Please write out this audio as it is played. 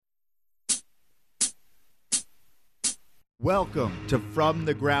Welcome to From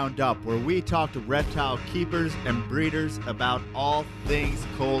the Ground Up, where we talk to reptile keepers and breeders about all things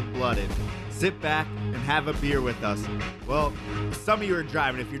cold-blooded. Sit back and have a beer with us. Well, some of you are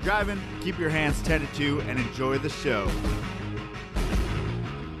driving. If you're driving, keep your hands tended to and enjoy the show.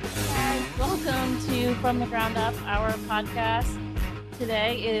 Hi, welcome to From the Ground Up, our podcast.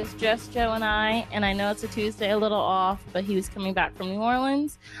 Today is just Joe and I know it's a Tuesday, a little off, but he was coming back from New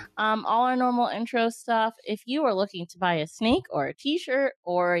Orleans. All our normal intro stuff. If you are looking to buy a snake or a t-shirt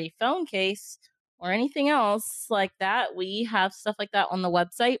or a phone case or anything else like that, we have stuff like that on the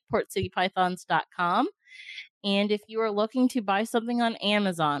website, portcitypythons.com. And if you are looking to buy something on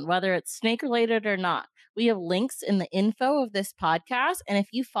Amazon, whether it's snake related or not, we have links in the info of this podcast. And if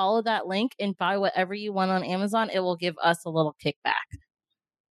you follow that link and buy whatever you want on Amazon, it will give us a little kickback.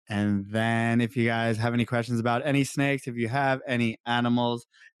 And then if you guys have any questions about any snakes, if you have any animals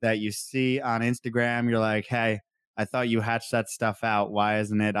that you see on Instagram, you're like, hey, I thought you hatched that stuff out. Why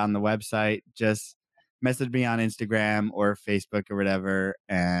isn't it on the website? Just message me on Instagram or Facebook or whatever,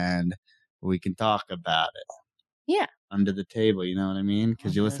 and we can talk about it. Yeah. Under the table, you know what I mean?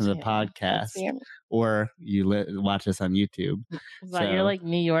 Because you listen to the podcast or you watch us on YouTube. Is that your like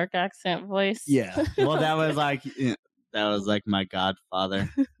New York accent voice? Yeah. Well, that was like my godfather.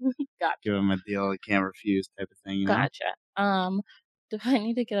 Gotcha. Give him a deal he can't refuse type of thing. You know? Gotcha. Do I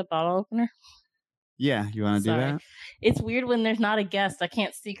need to get a bottle opener? Yeah, you want to do that? It's weird when there's not a guest. I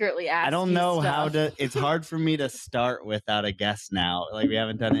can't secretly ask. I don't know how to. It's hard for me to start without a guest now. Like we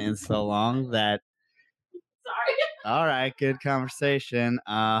haven't done it in so long that. Sorry. All right, good conversation.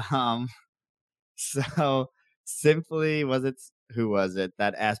 So simply who was it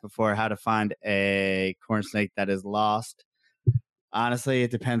that asked before how to find a corn snake that is lost? Honestly,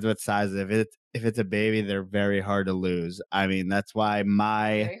 it depends what size. If it's a baby, they're very hard to lose. I mean, that's why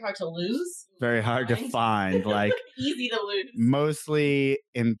very hard to lose. Very hard to find. Like easy to lose. Mostly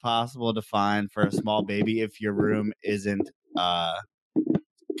impossible to find for a small baby if your room isn't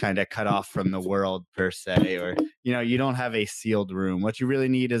kind of cut off from the world per se, or you don't have a sealed room. What you really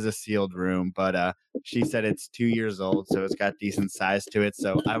need is a sealed room, but she said it's 2 years old, so it's got decent size to it.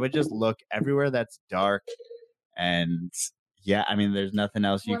 So I would just look everywhere that's dark, and yeah, I mean there's nothing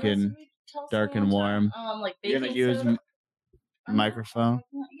else you can dark and warm. Like you're gonna use microphone,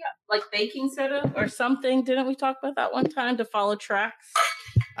 yeah, like baking soda or something. Didn't we talk about that one time to follow tracks?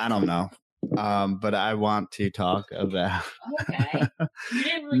 I don't know. But I want to talk about. Okay. You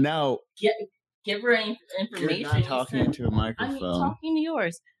didn't really give her any information. You're not talking to a microphone. I'm talking to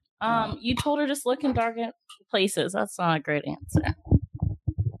yours. You told her just look in dark places. That's not a great answer.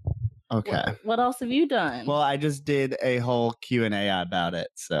 Okay. What else have you done? Well, I just did a whole Q&A about it,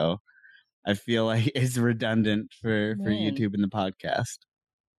 so I feel like it's redundant for YouTube and the podcast.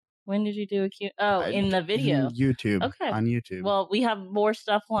 When did you do a Q? Oh, in the video. YouTube. Okay. On YouTube. Well, we have more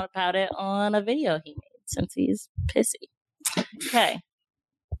stuff about it on a video he made since he's pissy. Okay.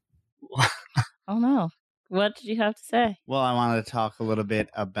 Oh no. What did you have to say? Well, I wanted to talk a little bit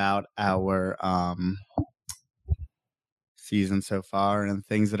about our season so far and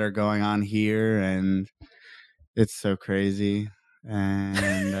things that are going on here, and it's so crazy,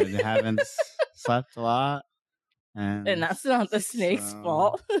 and I haven't slept a lot. And that's not the snake's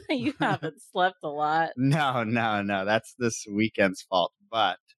fault. You haven't slept a lot. No. That's this weekend's fault.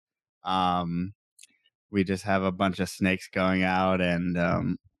 But we just have a bunch of snakes going out,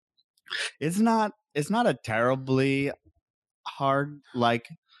 and it's not a terribly hard, like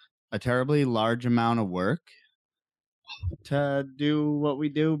a terribly large amount of work to do what we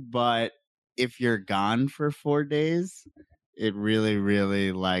do. But if you're gone for 4 days, it really,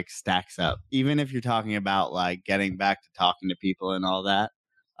 really like stacks up. Even if you're talking about like getting back to talking to people and all that.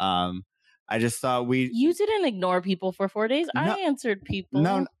 I just thought You didn't ignore people for 4 days. No, I answered people.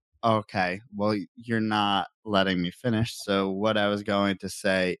 No. Okay. Well, you're not letting me finish. So what I was going to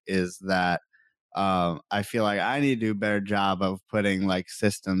say is that I feel like I need to do a better job of putting like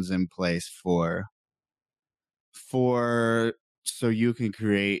systems in place for so you can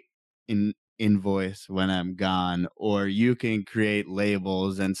create invoice when I'm gone, or you can create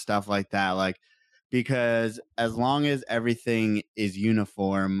labels and stuff like that, like because as long as everything is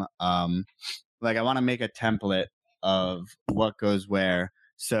uniform, like I want to make a template of what goes where.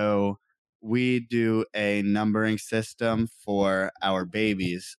 So we do a numbering system for our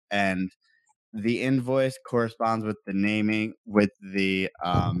babies, and the invoice corresponds with the naming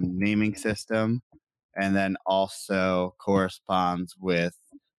system, and then also corresponds with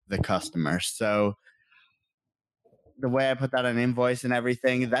the customer. So the way I put that on invoice and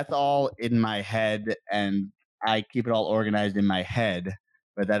everything, that's all in my head, and I keep it all organized in my head,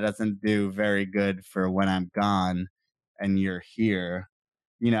 but that doesn't do very good for when I'm gone. and you're here,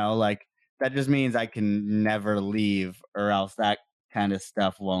 like that just means I can never leave, or else that kind of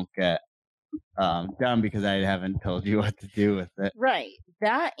stuff won't get done because I haven't told you what to do with it. Right.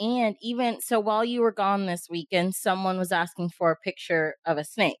 That, and even so, while you were gone this weekend, someone was asking for a picture of a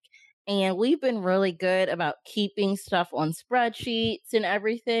snake. And we've been really good about keeping stuff on spreadsheets and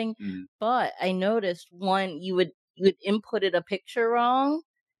everything. Mm. But I noticed one, you would inputted a picture wrong,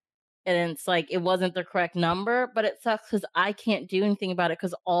 and it's like it wasn't the correct number, but it sucks because I can't do anything about it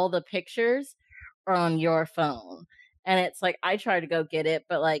because all the pictures are on your phone. And it's like I try to go get it,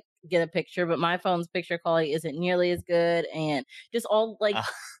 but like get a picture, but my phone's picture quality isn't nearly as good. And just all like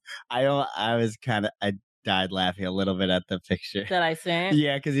I died laughing a little bit at the picture. that I sent.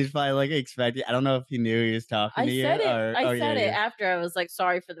 Yeah, because he's probably like expecting. I don't know if he knew he was talking I to you. said it. Or, I oh, said yeah, it after I was like,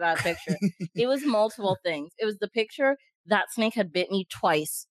 sorry for the bad picture. It was multiple things. It was the picture that snake had bit me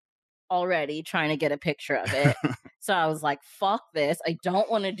twice already trying to get a picture of it. So I was like, fuck this. I don't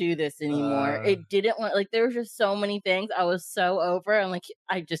want to do this anymore. It didn't want, like, there was just so many things. I was so over. I'm like,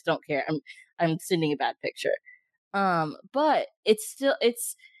 I just don't care. I'm sending a bad picture. But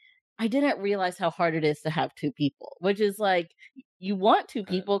it's I didn't realize how hard it is to have two people, which is like you want two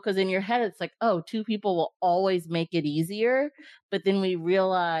people because in your head it's like, oh, two people will always make it easier. But then we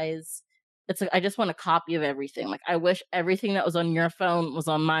realize it's like I just want a copy of everything. Like I wish everything that was on your phone was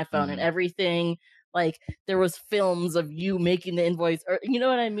on my phone, and everything like there was films of you making the invoice, or you know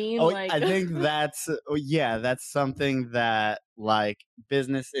what I mean? Oh, Like I think that's something that like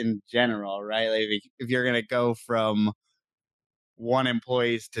business in general, right? Like if you're gonna go from one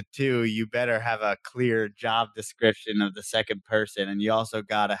employees to two, you better have a clear job description of the second person, and you also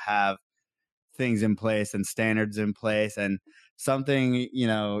got to have things in place and standards in place, and something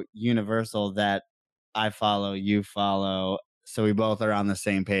universal that I follow, you follow, so we both are on the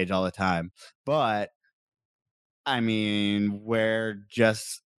same page all the time. But I mean, we're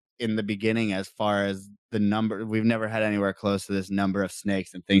just in the beginning as far as the number. We've never had anywhere close to this number of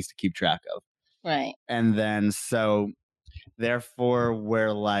snakes and things to keep track of. right. And then so therefore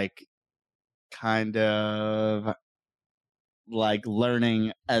we're like kind of like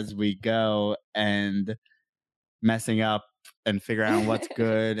learning as we go and messing up and figuring out what's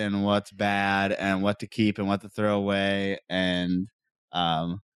good and what's bad and what to keep and what to throw away. And I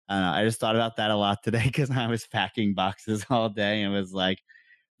don't know, I just thought about that a lot today because I was packing boxes all day and was like,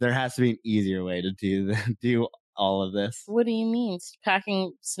 there has to be an easier way to do all of this. What do you mean?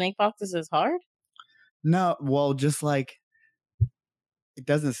 Packing snake boxes is hard? No, well, just like it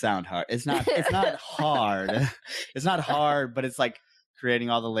doesn't sound hard. It's not hard. It's not hard, but it's like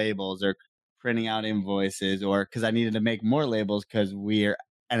creating all the labels or printing out invoices, or because I needed to make more labels because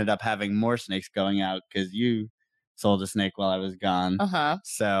ended up having more snakes going out because you sold a snake while I was gone. Uh-huh.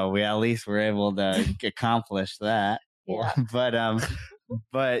 So we at least were able to accomplish that. Yeah. But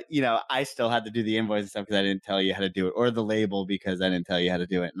I still had to do the invoice and stuff because I didn't tell you how to do it, or the label because I didn't tell you how to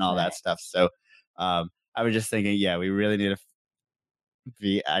do it and all Right. that stuff. So I was just thinking, yeah, we really need to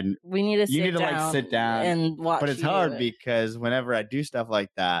We need to you need to like sit down and watch. but it's you hard do it. because whenever I do stuff like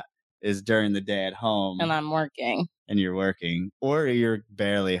that is during the day at home And I'm working. and you're working, or you're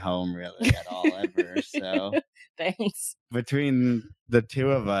barely home really at all ever. So Thanks. between the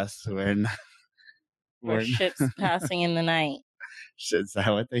two of us, We're ships passing in the night. is that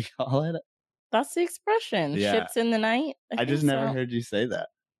what they call it? That's the expression. Yeah. Ships in the night. I think just never so. heard you say that.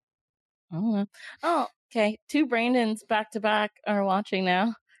 I don't know. Oh, okay. Two Brandons back to back are watching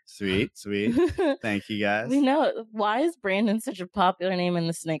now. Sweet. Thank you guys. We know. Why is Brandon such a popular name in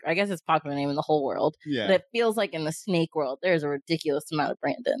the snake? I guess it's a popular name in the whole world. Yeah. But it feels like in the snake world, there's a ridiculous amount of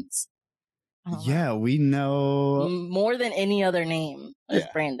Brandons. I don't know. Yeah, we know. More than any other name is Yeah.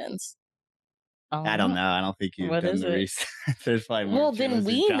 Brandon's. I don't know. I don't think you've What done is the it? research. There's probably more Well, then Joes or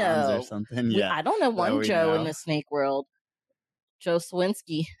we Johns know. or something. Yeah. I don't know one we Joe in know. the snake world. Joe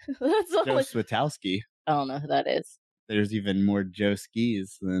Swinski. That's all. Joe Switowski. I don't know who that is. There's even more Joe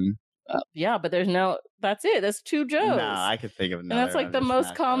Skis than. Yeah, but there's no. That's it. That's two Joes. No, I could think of and another. that's like I'm the just most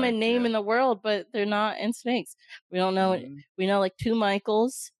not common going name to. in the world, but they're not in snakes. We don't know. We know like two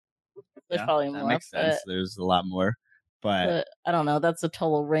Michaels. There's Yeah, probably that more. makes sense. There's a lot more, but I don't know. That's a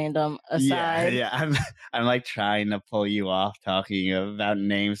total random aside. yeah. I'm like trying to pull you off talking about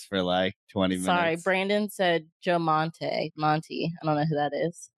names for like 20 minutes. Sorry, Brandon said Joe Monty. I don't know who that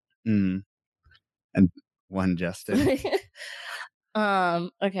is. And one Justin.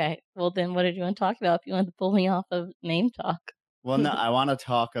 Okay. Well, then what did you want to talk about if you wanted to pull me off of name talk? Well, no, I want to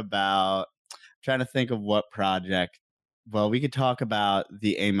talk about trying to think of what project. Well, we could talk about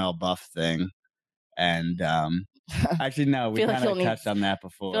the Amel Buff thing. And actually, no, we Feel like kind of you'll touched on that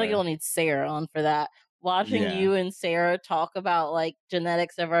before. I feel like you'll need Sarah on for that. watching Yeah. you and Sarah talk about like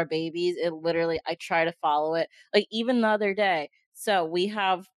genetics of our babies, it literally I try to follow it. Like even the other day. So we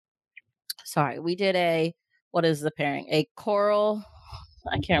did a what is the pairing? A coral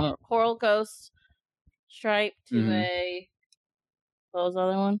I can't remember. Coral ghost stripe to Mhm. a what was the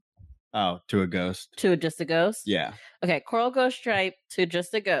other one? Oh, to a ghost. To just a ghost. Yeah. Okay, coral ghost stripe to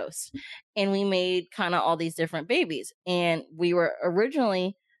just a ghost. And we made kind of all these different babies. And we were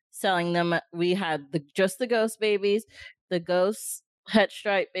originally selling them. We had just the ghost babies, the ghost het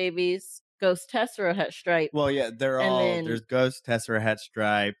stripe babies, ghost tessera het stripe, Well, yeah, and then there's Ghost, Tessera, Het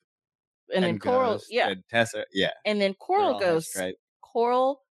Stripe, and coral, Ghost, yeah. and Tessera. Yeah, And then they're coral all Het ghost, Stripe.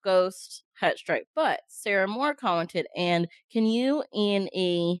 coral ghost het stripe. But Sarah Moore commented, and can you in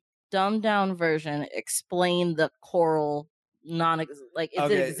a dumbed down version explain the coral like does it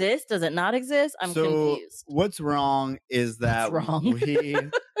Okay. exist? Does it not exist? I'm confused. What's wrong is that wrong?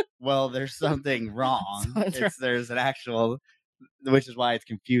 well, there's something wrong. Something's wrong. There's an actual, which is why it's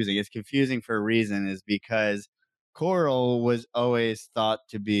confusing. It's confusing for a reason, is because coral was always thought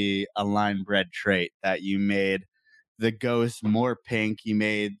to be a line bred trait, that you made the ghost more pink, you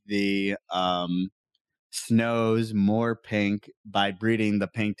made the snows more pink by breeding the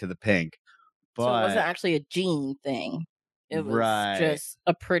pink to the pink. So it wasn't But actually a gene thing. It was right, just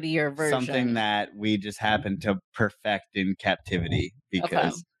a prettier version. something that we just happened to perfect in captivity,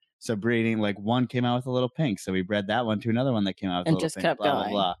 because so breeding, like one came out with a little pink, so we bred that one to another one that came out with And a little just pink, kept blah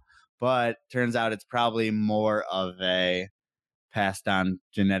going. blah blah. But turns out it's probably more of a passed on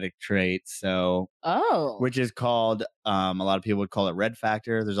genetic trait. So which is called a lot of people would call it red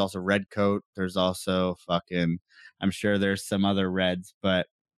factor. There's also red coat. There's also fucking, I'm sure there's some other reds, but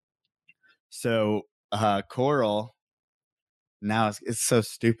so coral now it's so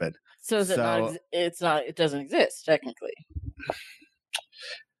stupid. So is it not? It's not. It doesn't exist technically.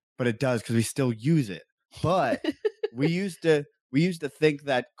 But it does, because we still use it. But we used to think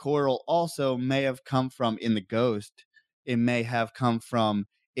that coral also may have come from, in the ghost, it may have come from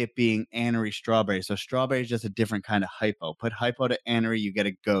it being anery strawberry. So strawberry is just a different kind of hypo. Put hypo to anery, you get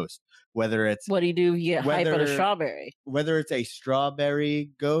a ghost. Whether it's What do you do? You get hypo to strawberry. Whether it's a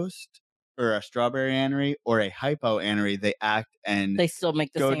strawberry ghost or a strawberry anery or a hypo anery, they act and they still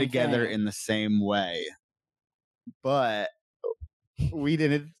make the go same together thing in the same way. But we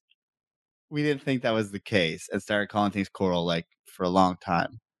didn't think that was the case, and started calling things coral like for a long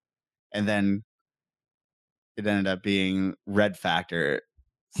time. And then it ended up being red factor.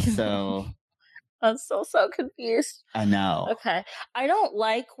 So I'm still so confused. I know. Okay. I don't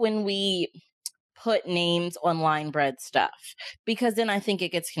like when we put names on line bred stuff, because then I think it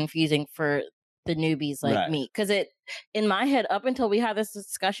gets confusing for the newbies like me. Because in my head, up until we had this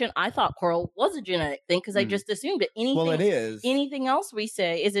discussion, I thought coral was a genetic thing, because I just assumed it. Anything, well, it is. Anything else we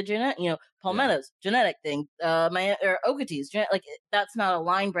say is a genetic. Palmettos, genetic thing. Or oketees, like that's not a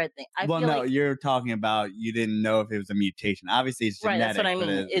line bred thing. I feel like, you're talking about, you didn't know if it was a mutation. Obviously, it's genetic. Right, that's what I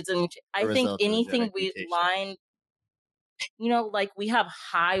mean. It's I think anything we line. Like we have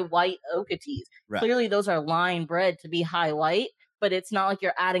high white oketees. Right. Clearly, those are line bred to be high white, but it's not like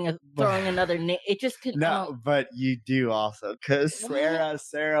you're throwing another name. It just could. No, but you do also, because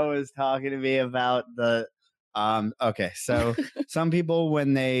Sarah was talking to me about the. Okay, so some people,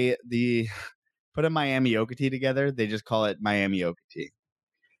 when they put a Miami Okatee together, they just call it Miami Okatee,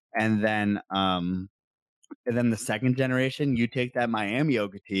 and then the second generation, you take that Miami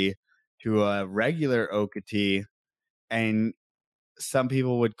Okatee to a regular Okatee, and some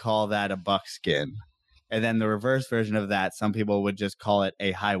people would call that a buckskin. And then the reverse version of that, some people would just call it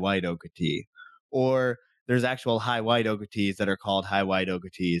a high white Okatee. Or there's actual high white Okatees that are called high white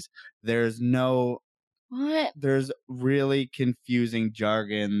Okatees. There's really confusing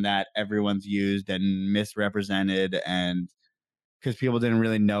jargon that everyone's used and misrepresented, and because people didn't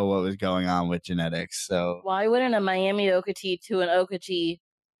really know what was going on with genetics. So why wouldn't a Miami Okatee to an Okatee?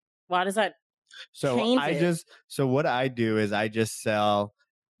 Why does that? So what I do is I just sell.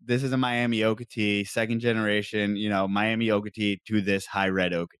 This is a Miami Okatee, second generation, Miami Okatee to this high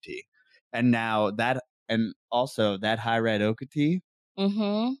red Okatee. And now and also that high red Okatee,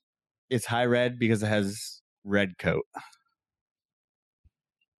 it's high red because it has red coat.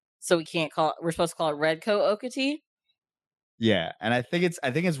 So we're supposed to call it red coat Okatee? Yeah. And I think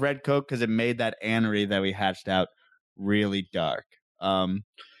it's red coat because it made that anery that we hatched out really dark. And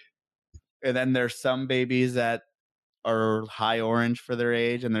then there's some babies that are high orange for their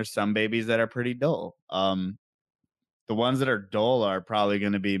age, and there's some babies that are pretty dull. The ones that are dull are probably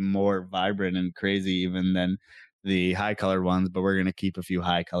going to be more vibrant and crazy even than the high colored ones, but we're going to keep a few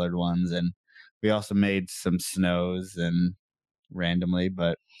high colored ones. And we also made some snows and randomly,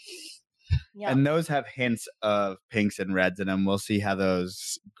 but Yeah. And those have hints of pinks and reds in them. We'll see how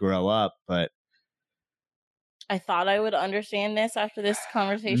those grow up, but I thought I would understand this after this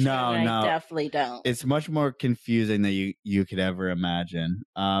conversation, and no, I no, definitely don't. it's much more confusing than you could ever imagine.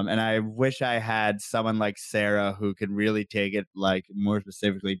 And I wish I had someone like Sarah who could really take it like more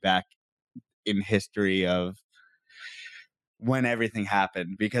specifically back in history of when everything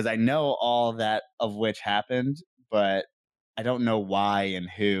happened, because I know all that of which happened, but I don't know why and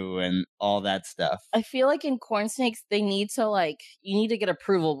who and all that stuff. I feel like in corn snakes, they need to you need to get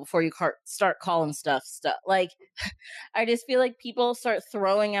approval before you start calling stuff. Like, I just feel like people start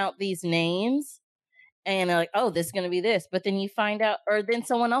throwing out these names and they're like, oh, this is going to be this. But then you find out, or then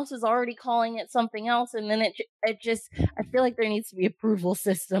someone else is already calling it something else. And then it just, I feel like there needs to be approval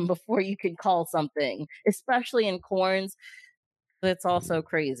system before you can call something, especially in corns. That's also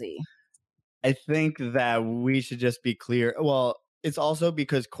crazy. I think that we should just be clear. Well, it's also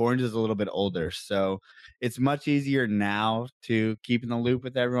because Corns is a little bit older, so it's much easier now to keep in the loop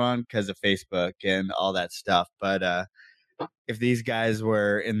with everyone because of Facebook and all that stuff. But if these guys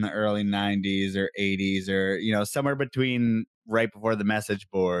were in the early '90s or '80s, or somewhere between right before the message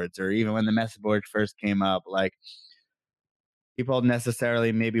boards, or even when the message boards first came up, like people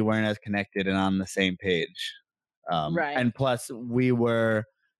necessarily maybe weren't as connected and on the same page. Right. And plus, we were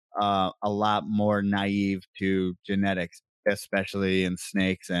a lot more naive to genetics, especially in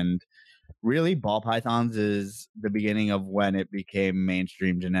snakes. And really, ball pythons is the beginning of when it became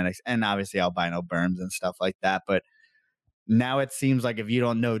mainstream genetics, and obviously albino berms and stuff like that. But now it seems like if you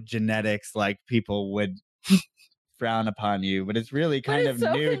don't know genetics, like people would frown upon you. But it's really But kind of it's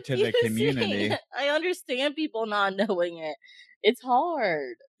so new to the confusing. community. I understand people not knowing it. It's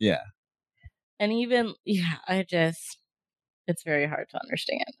hard. Yeah. And even, yeah, it's very hard to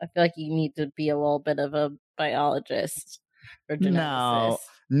understand. I feel like you need to be a little bit of a biologist or No, geneticist.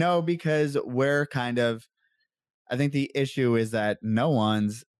 no, because we're kind of, I think the issue is that no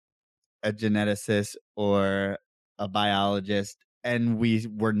one's a geneticist or a biologist, and we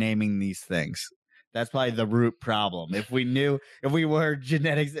were naming these things. That's probably the root problem. If we were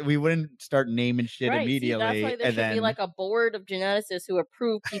genetics, we wouldn't start naming shit Right. See, that's immediately. why there And should be then like a board of geneticists who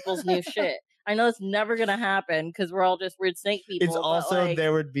approve people's new shit. I know it's never going to happen because we're all just weird snake it's people, but also,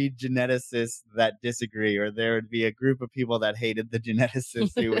 there would be geneticists that disagree, or there would be a group of people that hated the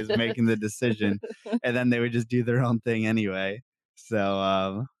geneticist who was making the decision, and then they would just do their own thing anyway.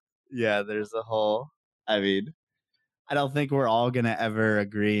 So, yeah, there's a whole, I mean, I don't think we're all gonna ever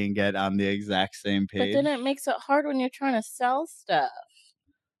agree and get on the exact same but then it page. makes it hard when you're trying to sell stuff.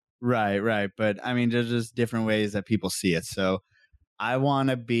 Right, right. But I mean, there's just different ways that people see it. So I want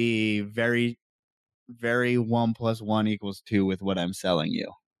to be very, very 1 + 1 = 2 with what I'm selling you.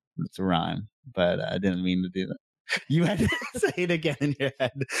 It's a rhyme, but I didn't mean to do that. You had to say it again in your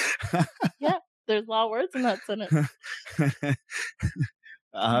head. Yeah, there's a lot of words in that sentence.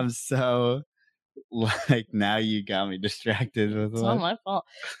 So like now you got me distracted with It's not what? my fault.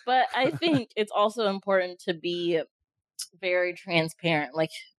 But I think it's also important to be very transparent.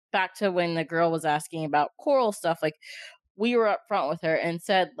 Like, back to when the girl was asking about coral stuff, like, we were upfront with her and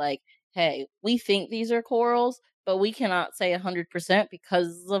said, like, hey, we think these are corals, but we cannot say 100%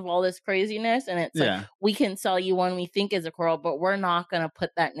 because of all this craziness. And it's like, Yeah. we can sell you one we think is a coral, but we're not going to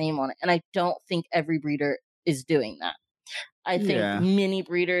put that name on it. And I don't think every breeder is doing that. I think Yeah. many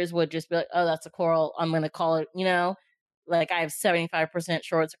breeders would just be like, oh, that's a coral. I'm going to call it, like, I have 75%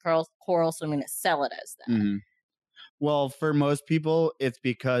 sure it's a coral, so I'm going to sell it as that. Mhm. Well, for most people, it's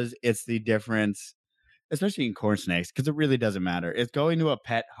because it's the difference, especially in corn snakes, because it really doesn't matter. It's going to a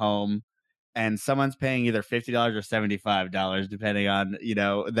pet home and someone's paying either $50 or $75, depending on,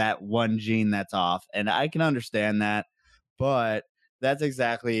 that one gene that's off. And I can understand that, but that's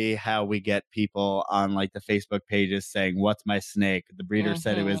exactly how we get people on like the Facebook pages saying, "What's my snake? The breeder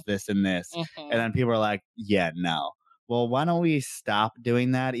said it Mm-hmm. was this and this." And Mm-hmm. then people are like, "Yeah, no." Well, why don't we stop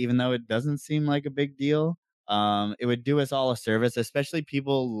doing that, even though it doesn't seem like a big deal? It would do us all a service, especially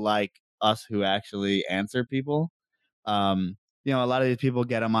people like us who actually answer people. A lot of these people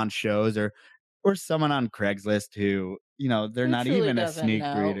get them on shows, or someone on Craigslist who, they're Who not truly even a doesn't sneak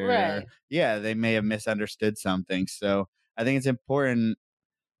know? breeder, or Right. yeah, they may have misunderstood something. So I think it's important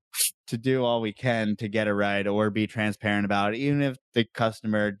to do all we can to get it right, or be transparent about it, even if the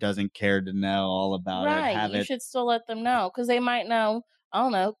customer doesn't care to know all about it. Right. Have You it. should still let them know because they might know, I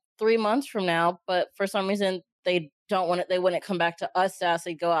don't know, 3 months from now, but for some reason they don't want it. They wouldn't come back to us to ask,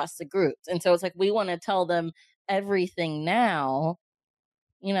 they go ask the groups. And so it's like, we want to tell them everything now,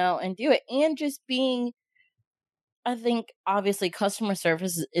 and do it. And just being, I think obviously customer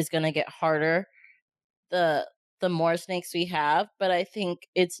service is going to get harder the the more snakes we have, but I think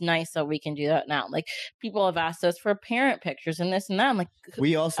it's nice that we can do that now. Like people have asked us for parent pictures and this and that. I'm like,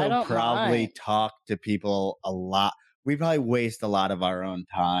 We I also don't probably mind. talk to people a lot. We probably waste a lot of our own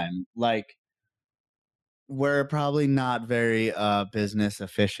time. Like, we're probably not very business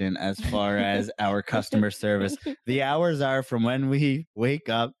efficient as far as our customer service. The hours are from when we wake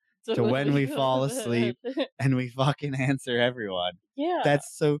up So to when when we we go fall to asleep, bed. and we fucking answer everyone. Yeah.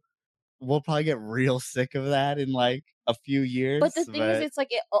 That's so we'll probably get real sick of that in like a few But years, the thing is, but it's like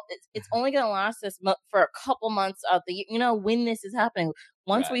it's only gonna last us for a couple months out the year. You know when this is happening.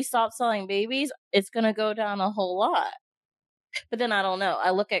 Once right. we stop selling babies, it's gonna go down a whole lot. But then I don't know. I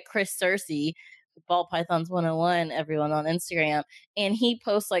look at Chris Cersei, Ball Pythons 101, everyone on Instagram, and he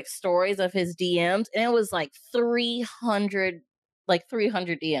posts like stories of his DMs, and it was like 300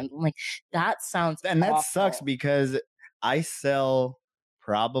 DMs. I'm like, that sounds And that sucks awful. because I sell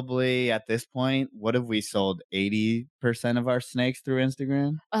probably at this point, what have we sold? 80% of our snakes through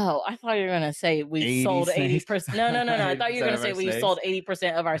Instagram? Oh, I thought you were gonna say we've 80 sold snakes? 80%. No, no, no, no. I thought you were 80% gonna of say our we've snakes? sold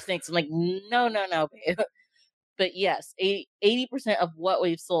 80% of our snakes. I'm like, no, no, no, babe. But yes, 80% of what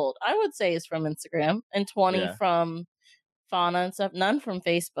we've sold, I would say, is from Instagram, and 20 Yeah. from Fauna and stuff. None from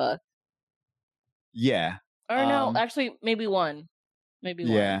Facebook. Yeah. Or no, Um, actually, maybe one. Maybe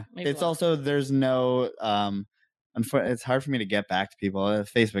one. yeah. Maybe It's one. also, there's no, it's hard for me to get back to people.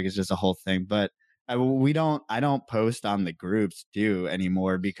 Facebook is just a whole thing, but I don't post on the groups too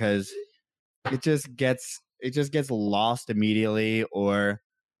anymore because it just gets lost immediately, or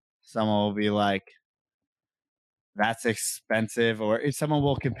someone will be like, that's expensive, or if someone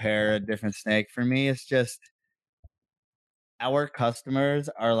will compare a different snake. For me, it's just our customers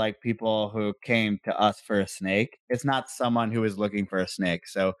are like people who came to us for a snake. It's not someone who is looking for a snake.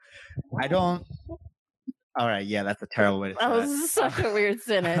 So I don't. All right, yeah, that's a terrible way to That say that. was such a weird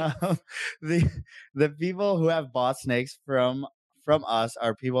sentence. The people who have bought snakes from us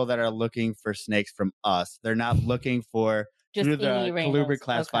are people that are looking for snakes from us. They're not looking for Just through any the randoms. Colubrid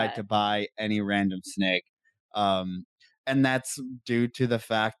classified Okay. to buy any random snake. Um, and that's due to the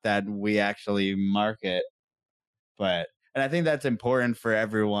fact that we actually market. But and I think that's important for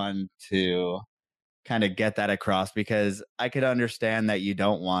everyone to kind of get that across, because I could understand that you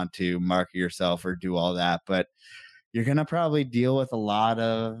don't want to market yourself or do all that, but you're gonna probably deal with a lot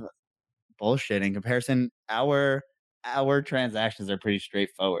of bullshit in comparison. Our transactions are pretty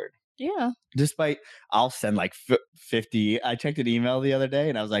straightforward. Yeah. Despite I'll send like 50. I checked an email the other day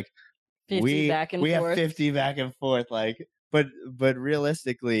and I was like, 50 back and we have forth. 50 back and forth, like, but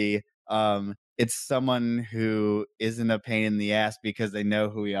realistically, it's someone who isn't a pain in the ass because they know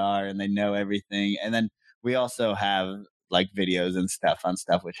who we are and they know everything. And then we also have like videos and stuff on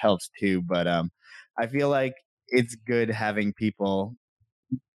stuff, which helps too. But I feel like it's good having people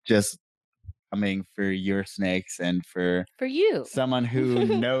just coming for your snakes and for For you. someone who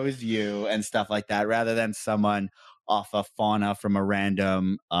knows you and stuff like that, rather than someone off of Fauna from a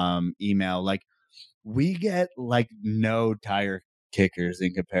random email. Like, we get like no tire kickers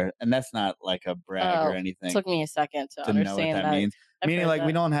in comparison, and that's not like a brag or Oh, anything took me a second to to know what understand that that. means. I've Meaning, heard like, we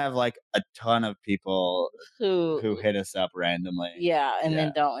that. don't have like a ton of people who Who, hit us up randomly. yeah, and Yeah,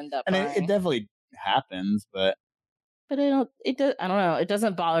 then don't end up and it buying. definitely happens, but But I don't, it does, I don't know. It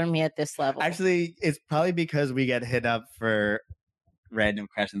doesn't bother me at this level. actually, it's probably because we get hit up for random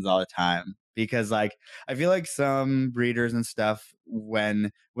questions all the time. Because like I feel like some breeders and stuff,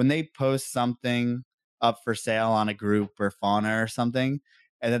 when they post something up for sale on a group or Fauna or something,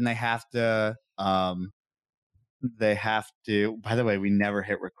 and then they have to, by the way, we never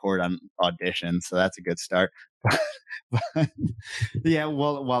hit record on audition, so that's a good start. But yeah,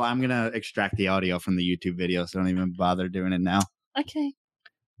 well, I'm gonna extract the audio from the YouTube video, so don't even bother doing it now. Okay.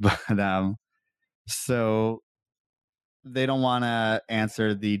 But so they don't want to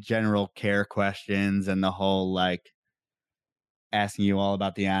answer the general care questions and the whole like asking you all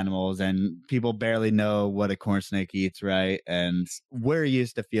about the animals, and people barely know what a corn snake eats, right? And we're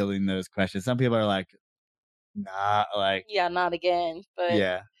used to fielding those questions. Some people are like, nah, like, Yeah, not again. But,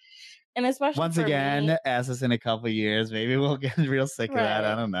 yeah. and especially Once for me, again, ask us in a couple years, maybe we'll get real sick of that. I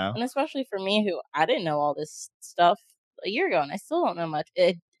right. don't know. And especially for me, who I didn't know all this stuff a year ago, and I still don't know much.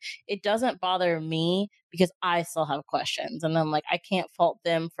 It doesn't bother me because I still have questions, and I'm like, I can't fault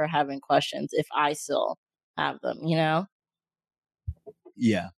them for having questions if I still have them. You know?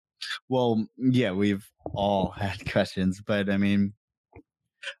 Yeah. Well, yeah, we've all had questions, but I mean,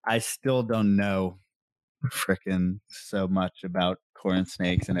 I still don't know freaking so much about corn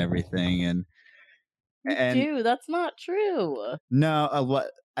snakes and everything. You And do. That's not true. no,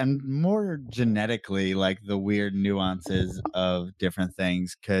 what I'm more genetically like the weird nuances of different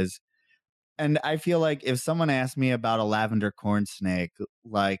things, because And I feel like if someone asked me about a lavender corn snake,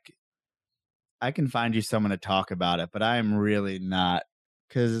 like I can find you someone to talk about it, but I am really not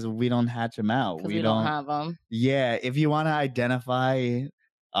because we don't hatch them out. because We we don't don't. have them. Yeah, if you want to identify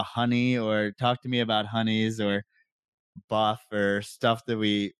a honey or talk to me about honeys or buff or stuff that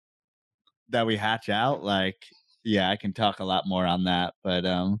we hatch out, like yeah, I can talk a lot more on that. But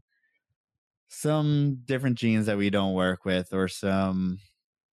some different genes that we don't work with or some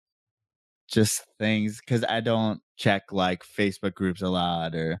just things because I don't check like Facebook groups a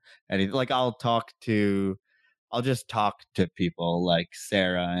lot or anything. Like I'll just talk to people like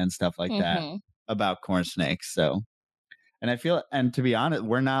Sarah and stuff like that Hmm. about corn snakes. So, and to be honest,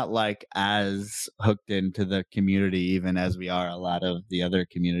 we're not like as hooked into the community even as we are a lot of the other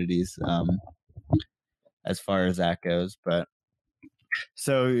communities, as far as that goes. But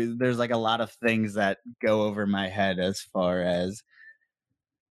so there's like a lot of things that go over my head as far as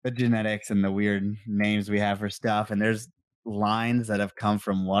the genetics and the weird names we have for stuff. And there's lines that have come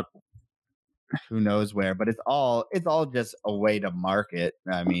from who knows where, but it's all just a way to market,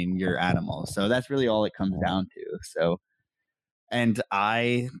 I mean, your animal. So that's really all it comes down to. So, and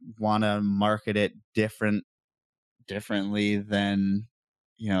I want to market it differently than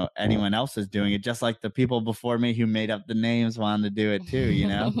anyone else is doing it, just like the people before me who made up the names wanted to do it too.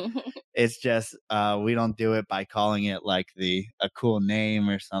 It's just we don't do it by calling it like a cool name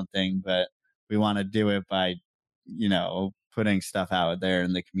or something, but we want to do it by putting stuff out there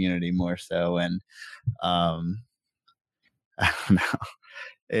in the community more so. And um I don't know.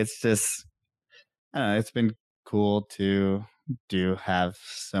 It's just I don't know, it's been cool to have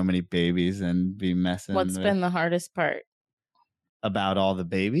so many babies and be messing What's with been the hardest part? about all the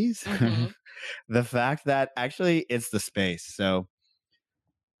babies. Hmm. The fact that actually it's the space. So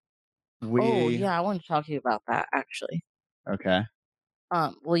Oh we yeah, I want to talk to you about that actually. okay.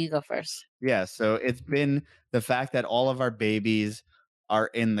 Will you go first? Yeah, so it's been the fact that all of our babies are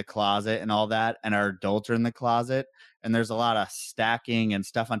in the closet and all that, and our adults are in the closet, and there's a lot of stacking and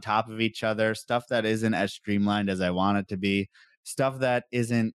stuff on top of each other, stuff that isn't as streamlined as I want it to be, stuff that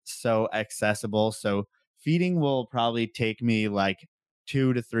isn't so accessible. So feeding will probably take me like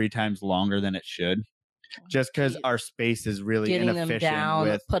 2 to 3 times longer than it should, just because Gee, our space is really getting them inefficient down,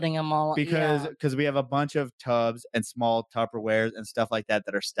 with putting them all. because Yeah, we have a bunch of tubs and small Tupperwares and stuff like that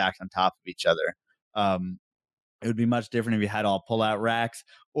that are stacked on top of each other. Um, it would be much different if you had all pull out racks,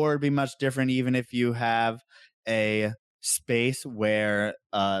 or it'd be much different even if you have a space where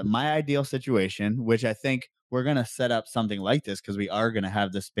my ideal situation, which I think we're going to set up something like this because we are going to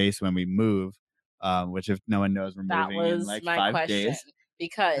have the space when we move, which if no one knows, we're that moving in was like my 5 days. question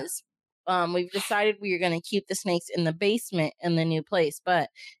because we've decided we are going to keep the snakes in the basement in the new place, but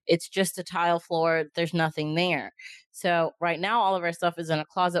it's just a tile floor. There's nothing there. So right now, all of our stuff is in a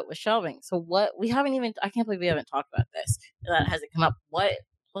closet with shelving. So what we haven't even, I can't believe we haven't talked about this. That hasn't come up. What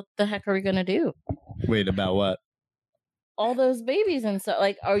the heck are we going to do? Wait, about what? All those babies and stuff.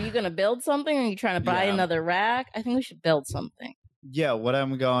 Like, are you going to build something? Or are you trying to buy Yeah. another rack? I think we should build something. Yeah, what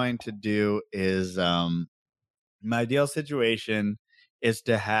I'm going to do is my ideal situation is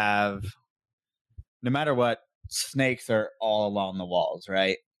to have, no matter what, snakes are all along the walls,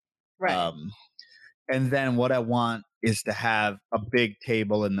 right? Right. And then what I want is to have a big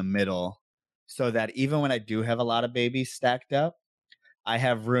table in the middle so that even when I do have a lot of babies stacked up, I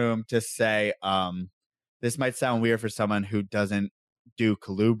have room to say, this might sound weird for someone who doesn't do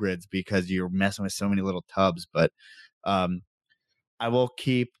colubrids because you're messing with so many little tubs, but um, I will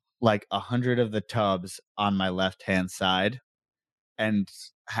keep like 100 of the tubs on my left hand side and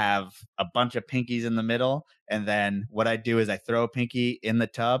have a bunch of pinkies in the middle. And then what I do is I throw a pinky in the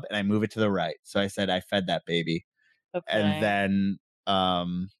tub and I move it to the right. So I said I fed that baby. And Okay. then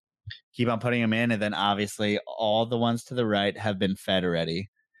keep on putting them in. And then obviously all the ones to the right have been fed already.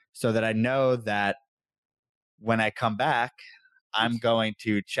 So that I know that when I come back, I'm going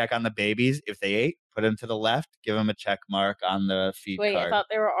to check on the babies. If they ate, put them to the left, give them a check mark on the feed Wait, I card. thought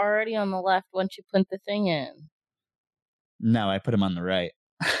they were already on the left once you put the thing in. No, I put them on the right.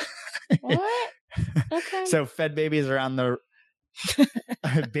 What? Okay. So fed babies are on the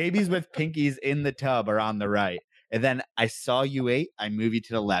babies with pinkies in the tub are on the right. And then I saw you ate, I move you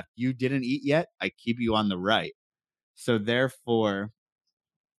to the left. You didn't eat yet, I keep you on the right. So therefore,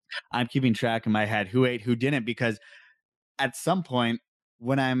 I'm keeping track in my head who ate, who didn't, because at some point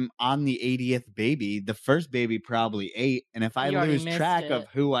when I'm on the 80th baby, the first baby probably ate. And if I You already lose missed track it. of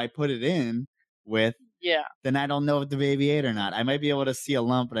who I put it in with, Yeah. then I don't know if the baby ate or not. I might be able to see a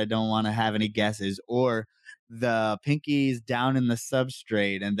lump, but I don't want to have any guesses. Or the pinky's down in the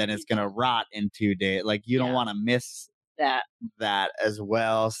substrate and then it's going to rot in 2 days. Like you don't Yeah. want to miss That. that as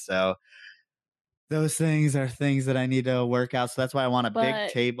well. So those things are things that I need to work out. So that's why I want a big But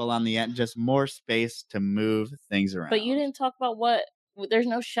table on the end, just more space to move things but you around. didn't talk about there's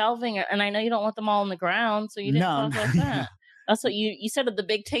no shelving, and I know you don't want them all on the ground, so you didn't No, talk no, about yeah. that. That's what you said at the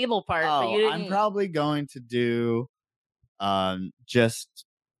big table part, but Oh, you I'm didn't probably going to do just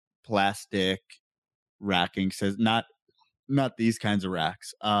plastic racking. Says not these kinds of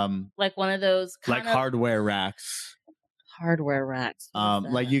racks. like one of those Like kind of hardware racks. hardware racks. What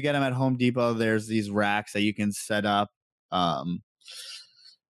is Like that? you get them at Home Depot. There's these racks that you can set up. Um,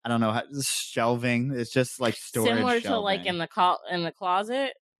 I don't know how shelving. It's just like storage Similar to like shelving. in the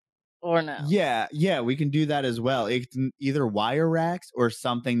closet or no? Yeah, yeah, we can do that as well. It's either wire racks or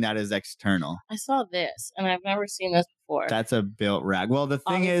something that is external. I saw this and I've never seen this before. That's a built rack. Well, the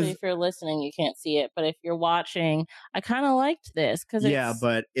thing Obviously, is, if you're listening, you can't see it, but if you're watching, I kind of liked this because yeah, it's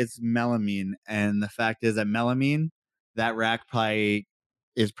but it's melamine, and the fact is that melamine, that rack probably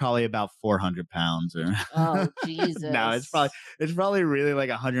is probably about 400 pounds, or oh no, Jesus. it's probably really like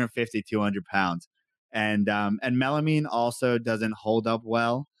 150, 200 pounds, and melamine also doesn't hold up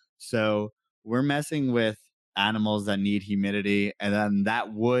well. So we're messing with animals that need humidity, and then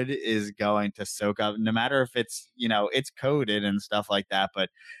that wood is going to soak up, no matter if it's it's coated and stuff like that, but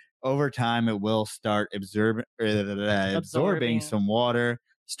over time it will start absorbing Absorbing. some water,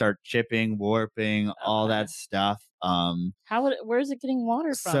 start chipping, warping, all Okay. that stuff. Where is it getting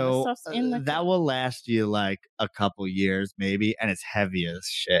water from? This So stuff's in the that will last you like a couple years maybe, and it's heavy as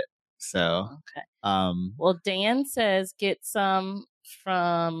shit. So okay. um Well, Dan says get some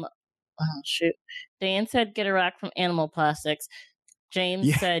from oh shoot. Dan said get a rack from Animal Plastics. James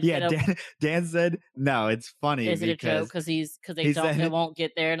yeah, said yeah, get a Dan said no, it's funny is it a joke because because they he don't they said won't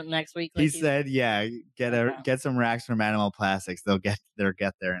get there next week he like he's said yeah, okay. get some racks from Animal Plastics. They'll get there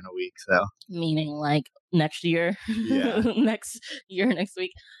in a week. So Meaning like next year. yeah. next year, next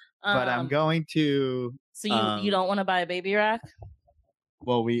week. But I'm Um going to so you um don't want to buy a baby rack?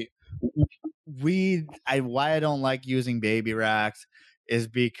 well why I don't like using baby racks is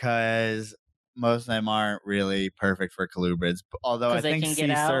because most of them aren't really perfect for colubrids. Although I Because they think can get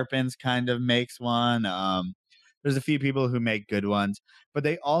Sea out. Serpents kind of makes one. There's a few people who make good ones, but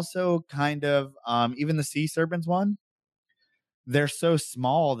they also kind of even the Sea Serpents one, they're so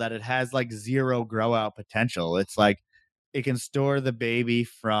small that it has like zero grow out potential. It's like it can store the baby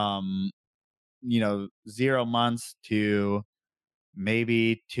from 0 months to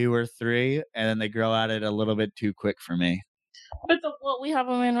maybe 2 or 3, and then they grow out it a little bit too quick for me. But what we have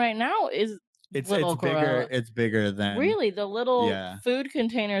them in right now is It's little bigger. grow. It's bigger than Really, the little yeah. food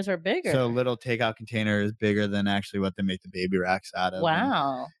containers are So bigger. little takeout container is bigger than actually what they make the baby racks out of,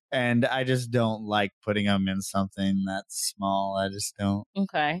 Wow. and I just don't like putting them in something that's small. I just don't.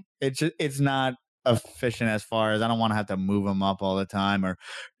 Okay. It's not efficient as far as I don't want to have to move them up all the time, or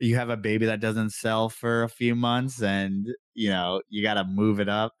you have a baby that doesn't sell for a few months, and you got to move it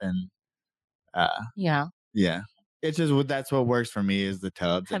up, and uh, Yeah. yeah, it's just that's what works for me is the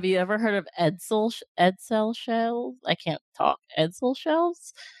tubs. Have you ever heard of Edsel shells? I can't talk. Edsel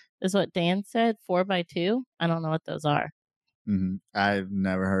shells is what Dan said. 4x2. I don't know what those are. I've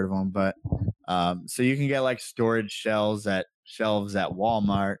never heard of them, but so you can get like storage shelves at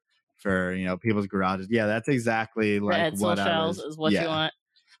Walmart for people's garages. Yeah, that's exactly The like Edsel what I shells was. is what you Yeah. want.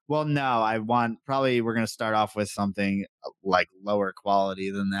 Well, no, I want probably we're gonna start off with something like lower quality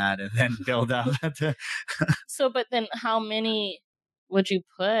than that, and then build up. So, but then how many would you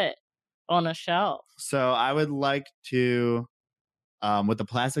put on a shelf? So I would like to, with the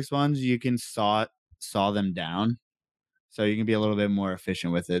plastics ones, you can saw them down. So you can be a little bit more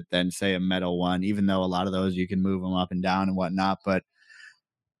efficient with it than say a metal one, even though a lot of those you can move them up and down and whatnot. But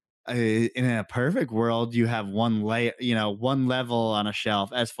in a perfect world, you have one layer, one level on a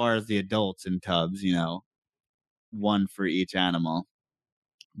shelf as far as the adults in tubs, one for each animal.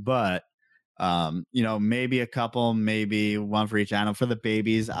 But maybe a couple, maybe one for each animal. For the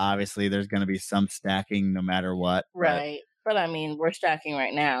babies, obviously, there's going to be some stacking no matter what. But Right. But I mean, we're stacking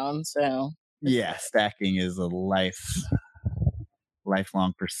right now, and so yeah, stacking is a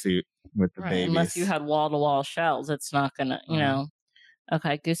lifelong pursuit with the right. Unless you babies. had wall to wall shells, it's not gonna,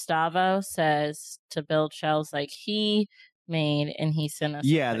 Okay, Gustavo says to build shells like he made, and he sent us a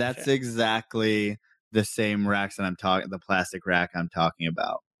Yeah, picture. that's exactly the same racks that the plastic rack I'm talking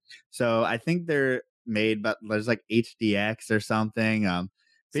about. So I think they're made, but there's like HDX or something.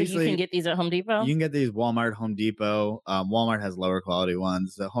 So you can Basically, get these at Home Depot? you can get these Walmart, Home Depot. Walmart has lower quality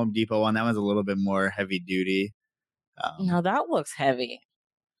ones. The Home Depot one, that one's a little bit more heavy duty. No, that looks heavy. Is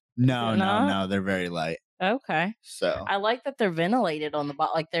No, it no, not? no, they're very light. Okay. So I like that they're ventilated on the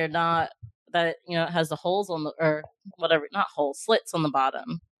bottom. Like they're not that it has the holes on the or whatever, not holes, slits on the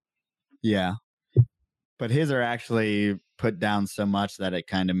bottom. yeah, But his are actually put down so much that it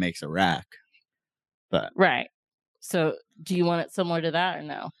kind of makes a rack. But Right. So do you want it similar to that or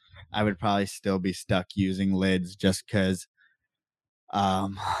no? I would probably still be stuck using lids just because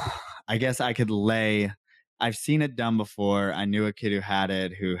I guess I could lay. I've seen it done before. I knew a kid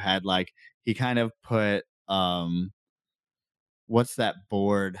who had like he kind of put what's that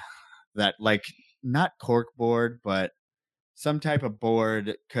board that like not cork board but some type of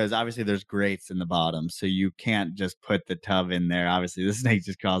board, because obviously there's grates in the bottom, so you can't just put the tub in there. Obviously the snake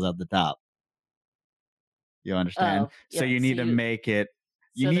just crawls out the top. You understand? Oh, So yeah. you So need to you make it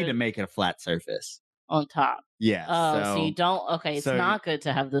so there's a flat surface. on top. Yeah. Oh, so you don't. Okay, it's so not good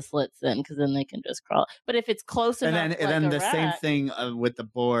to have the slits then, because then they can just crawl. But if it's close and enough, then like a the same rack, thing with the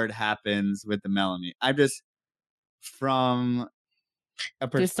board happens with the melamine. I'm just from a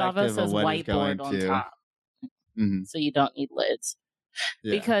Gustavo perspective of says what is going whiteboard on to. top, Mhm. so you don't need lids.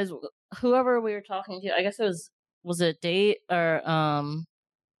 Yeah. Because whoever we were talking to, I guess it was it Dave or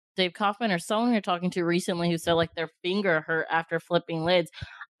Dave Kaufman or someone we were talking to recently who said like their finger hurt after flipping lids.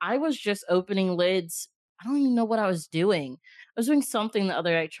 I was just opening lids. I don't even know what I was doing. I was doing something the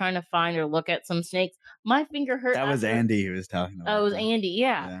other day, trying to find or look at some snakes. My finger hurt. That was after- Andy who was talking about. Oh, it was that. Andy.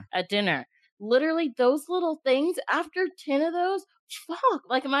 Yeah, Yeah. at dinner. Literally, those little things. After 10 of those, fuck,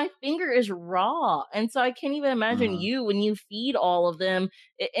 like my finger is raw, and so I can't even imagine you when you feed all of them.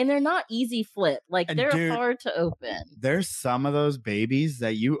 And they're not easy flip. Like And they're dude, hard to open. There's some of those babies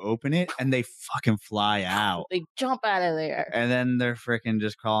that you open it and they fucking fly out, They jump out of there. and then they're freaking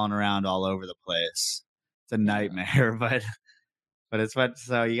just crawling around all over the place. It's a nightmare, but it's what.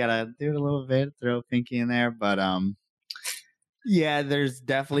 So you gotta do it a little bit, throw a pinky in there, but yeah, there's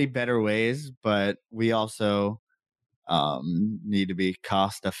definitely better ways, but we also need to be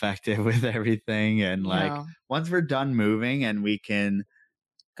cost effective with everything, and like No. once we're done moving and we can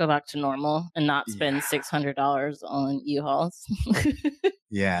Go back to normal and not spend Yeah. $600 on U-Hauls.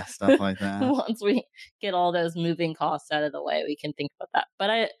 yeah, stuff like that. Once we get all those moving costs out of the way, we can think about that.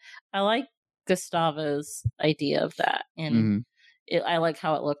 But I like Gustavo's idea of that, and Mhm. I like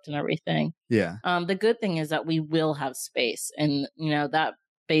how it looked and everything. Yeah. The good thing is that we will have space, and that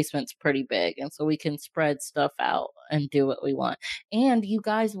basement's pretty big, and so we can spread stuff out and do what we want. And you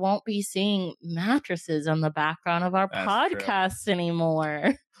guys won't be seeing mattresses on the background of our That's true. podcasts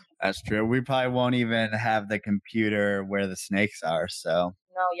anymore. That's true. We probably won't even have the computer where the snakes are. So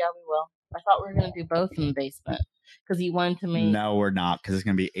No, yeah, we will. I thought we were gonna do both in the basement because you wanted to make. no, we're not, because it's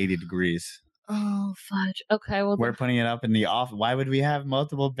gonna be 80 degrees. Oh fudge. Okay, well, We're putting it up in the office. Why would we have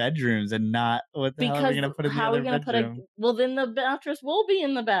multiple bedrooms and not? What the hell are we gonna put in the how are other we gonna bedroom? Well, then the mattress will be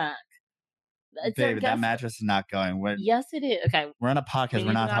in the back. Babe, that mattress is not going. Yes, it is. Okay, We're on a podcast. we We're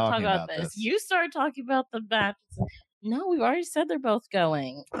need not to not talking talk about this. You started talking about the mattress. No, we've already said they're both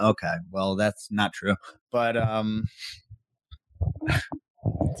going. Okay, well, that's not true. But It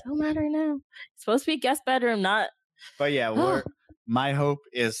don't matter now. It's supposed to be a guest bedroom, not. But yeah, my hope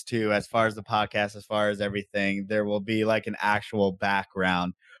is to, as far as the podcast, as far as everything, there will be like an actual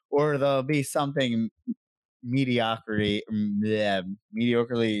background, or there'll be something mediocrely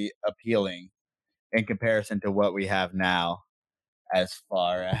appealing in comparison to what we have now, as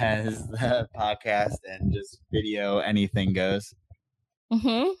far as the podcast and just video, anything goes.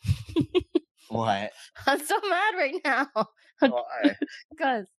 Mm-hmm. What? I'm so mad right now. Why?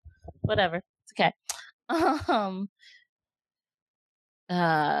 Because whatever. It's okay.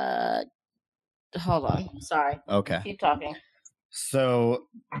 Hold on. Sorry. Okay. Keep talking. So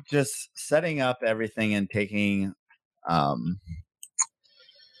just setting up everything and taking I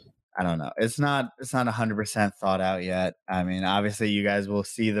don't know. It's not 100% thought out yet. I mean, obviously you guys will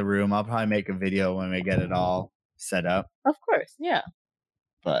see the room. I'll probably make a video when we get it all set up. Of course, yeah.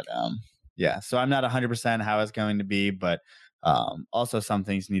 But yeah, so I'm not 100% how it's going to be, but also some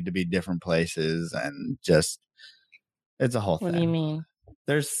things need to be different places, and just it's a whole thing. What do you mean?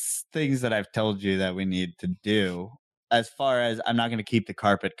 There's things that I've told you that we need to do. As far as, I'm not going to keep the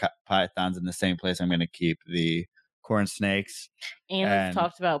carpet pythons in the same place. I'm going to keep the corn snakes. And we've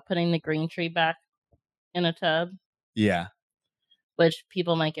talked about putting the green tree back in a tub. Yeah. Which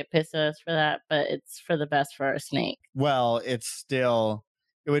people might get pissed at us for that, but it's for the best for our snake. Well, it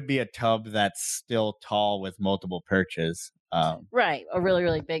would be a tub that's still tall with multiple perches. Right. A really,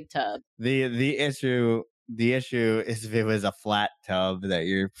 really big tub. The issue is if it was a flat tub that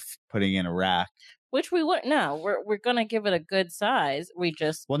you're putting in a rack. Which we wouldn't. No, we're gonna give it a good size. We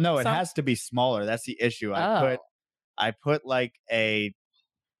just it has to be smaller. That's the issue. I put like a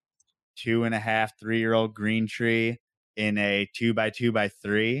 2.5, 3-year-old green tree in a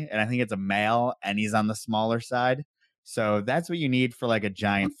 2x2x3, and I think it's a male, and he's on the smaller side. So that's what you need for like a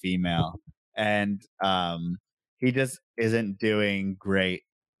giant female. and he just isn't doing great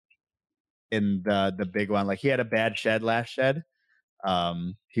in the big one. Like he had a bad shed last shed.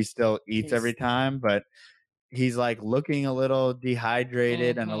 He still eats every Jeez. time, but he's like looking a little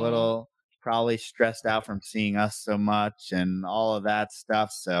dehydrated and a Mm-hmm. little probably stressed out from seeing us so much and all of that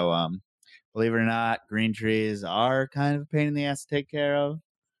stuff. So believe it or not, green trees are kind of a pain in the ass to take care of.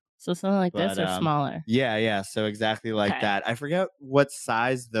 So something like But this or smaller. yeah, yeah. So exactly like Okay. that. I forget what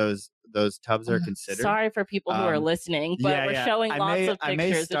size those tubs are considered. Sorry for people who are Um, listening, but yeah, we're yeah. showing lots of I may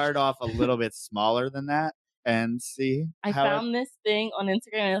pictures. start off a little bit smaller than that and see I how it. found this thing on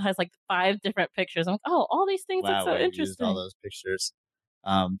Instagram and it has like 5 different pictures. I'm like, oh, all these things look Wow, so we've used all interesting. those pictures.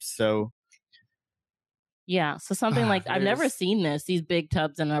 So Yeah, so something like I've never there's seen this, these big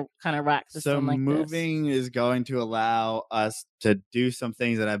tubs in a kind of rack so system like this. moving is going to allow us to do some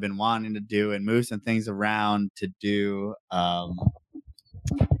things that I've been wanting to do and move some things around to do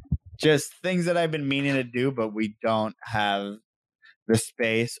just things that I've been meaning to do, but we don't have the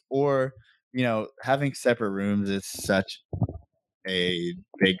space or having separate rooms is such a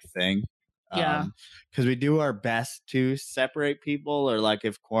big thing. Yeah. Because we do our best to separate people, or like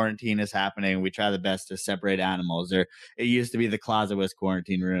if quarantine is happening, we try the best to separate animals. Or it used to be the closet was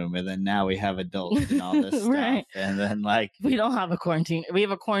quarantine room, and then now we have adults and all this stuff. Right. And then like, We don't have a quarantine. We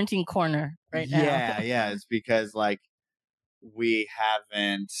have a quarantine corner right now. yeah, yeah, it's because like we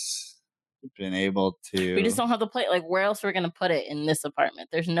haven't been able We just to. don't have the place. Like, where else we're gonna put it in this apartment?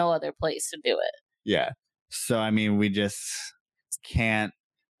 There's no other place to do it. Yeah. So I mean, we just can't.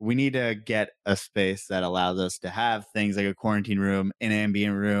 We need to get a space that allows us to have things like a quarantine room, an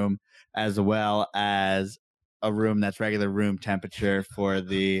ambient room, as well as a room that's regular room temperature for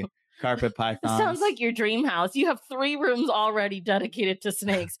the carpet It pythons. sounds like your dream house. You have 3 rooms already dedicated to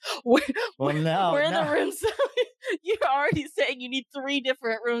snakes. Where, Well, no, where are the no. rooms? You're already saying you need 3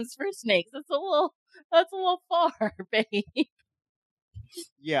 different rooms for snakes. That's a little far, babe.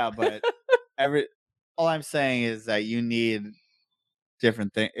 Yeah, but all I'm saying is that you need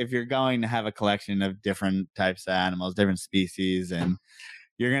different things if you're going to have a collection of different types of animals, different species, and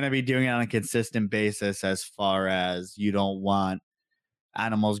you're going to be doing it on a consistent basis. As far as you don't want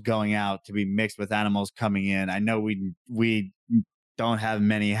animals going out to be mixed with animals coming in. I know we don't have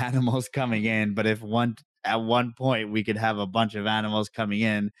many animals coming in, but if at one point we could have a bunch of animals coming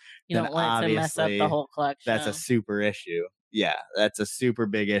in, You then don't want it to mess up the obviously whole collection. that's a super issue. Yeah, that's a super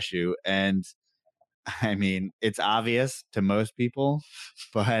big issue. And I mean, it's obvious to most people,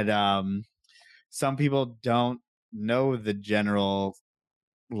 but some people don't know the general,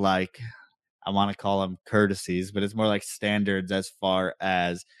 like, I want to call them courtesies, but it's more like standards as far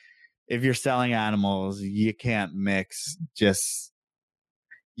as if you're selling animals, you can't mix just,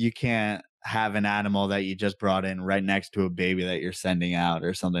 you can't have an animal that you just brought in right next to a baby that you're sending out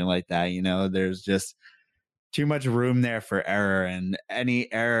or something like that. There's just too much room there for error, and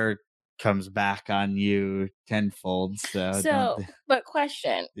any error comes back on you tenfold. So don't. But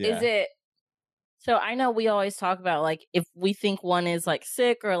question, is Yeah. it so I know we always talk about like if we think one is like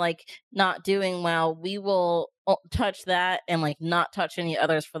sick or like not doing well, we will touch that and like not touch any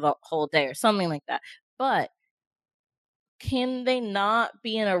others for the whole day or something like that. But can they not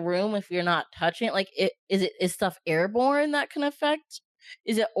be in a room if you're not touching it? Like, is stuff airborne that can affect?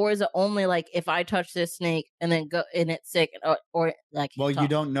 Or is it only like if I touch this snake and then go and it's sick or like Well, you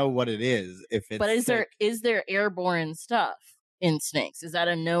don't know what it is if it's. But sick. is there airborne stuff in snakes? Is that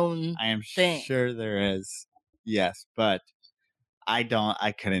a known I am thing? sure there is. Yes, but I don't.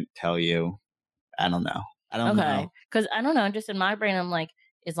 I couldn't tell you. I don't know. I don't Okay, know. because I don't know. Just in my brain, I'm like,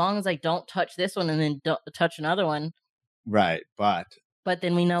 as long as I don't touch this one and then don't touch another one, Right, but but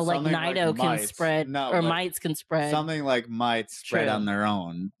then we know like something like Nido can mites. spread No, or but mites can spread. something like mites spread True. on their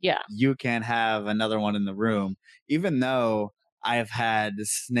own. Yeah. You can't have another one in the room, even though I have had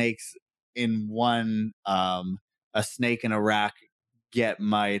snakes in one, a snake in a rack get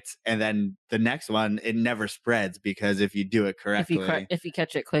mites, and then the next one it never spreads because if you do it correctly, If you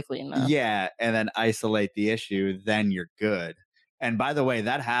catch it quickly enough. yeah, and then isolate the issue, then you're good. And by the way,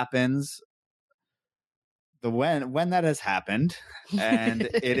 that happens when that has happened, and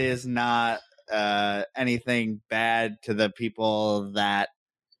it is not anything bad to the people that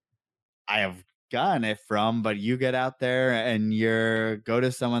I have gotten it from, but you get out there and go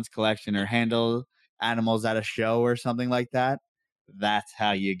to someone's collection or handle animals at a show or something like that. That's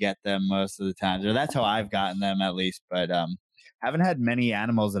how you get them most of the time, or that's how I've gotten them at least. But haven't had many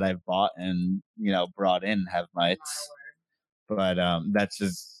animals that I've bought and brought in have mites. But that's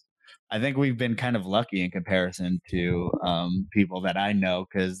just, I think we've been kind of lucky in comparison to people that I know,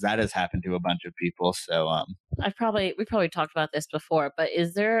 because that has happened to a bunch of people. So we probably talked about this before, but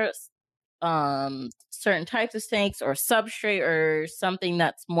is there certain types of snakes or substrate or something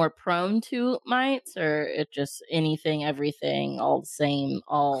that's more prone to mites, or it just anything, everything, all the same,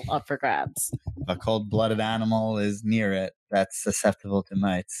 all up for grabs? If a cold-blooded animal is near it, that's susceptible to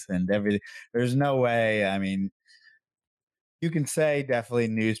mites and everything. There's no way. I mean, you can say definitely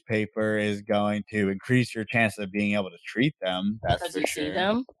newspaper is going to increase your chance of being able to treat them. That's Because for you see sure.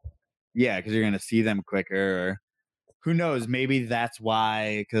 them. Yeah, because you're going to see them quicker. Or who knows? Maybe that's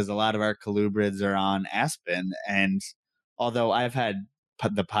why. Because a lot of our colubrids are on aspen, and although I've had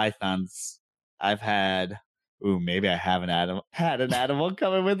the pythons, I've had. Ooh, maybe I haven't had an animal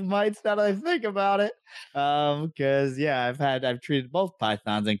coming with mites. Now that I think about it, because yeah, I've treated both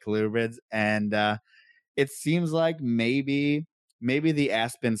pythons and colubrids, and it seems like maybe the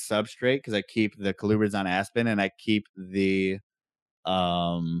aspen substrate, because I keep the colubrids on aspen and I keep the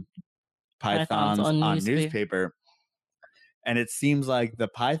um Pythons pythons on on newspaper. newspaper, and it seems like the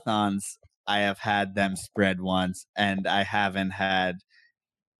pythons, I have had them spread once and I haven't had,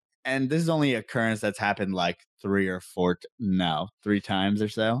 and this is only an occurrence that's happened like three times or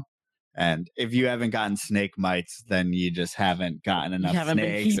so. And if you haven't gotten snake mites, then you just haven't gotten You enough haven't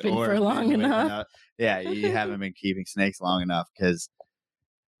been snakes keeping or for long been with enough. enough. Yeah, you haven't been keeping snakes long enough, because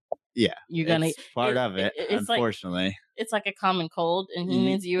yeah, You're gonna it's part of it, it's like unfortunately. it's like a common cold in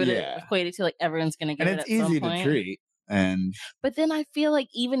humans. You would Yeah, equate it to like everyone's gonna and get it it's at some easy to point. treat. And But then I feel like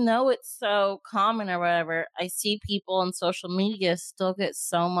even though it's so common or whatever, I see people on social media still get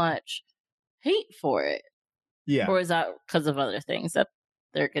so much hate for it. yeah, Or is that because of other things that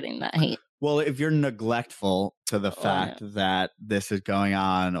they're getting that hate? well, if you're neglectful to the Oh, yeah. fact that this is going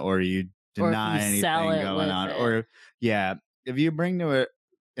on, or you Or if you deny sell anything it going with on, it. or yeah, if you bring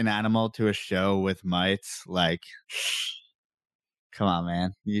an animal to a show with mites, like, come on,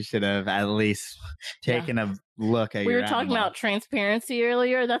 man, you should have at least Yeah. taken a look at We your were talking animal. about transparency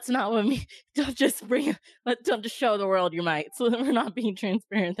earlier. That's not what me. Don't just don't just show the world your mites. We're not being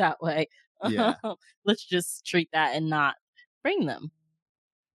transparent that way. Yeah. Let's just treat that and not bring them.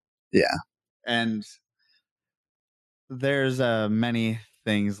 Yeah, and there's many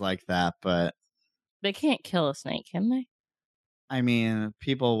things like that, but They can't kill a snake, can they? I mean,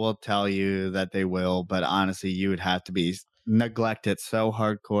 people will tell you that they will, but honestly, you would have to be neglect it so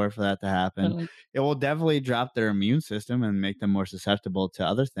hardcore for that to happen. Um, It will definitely drop their immune system and make them more susceptible to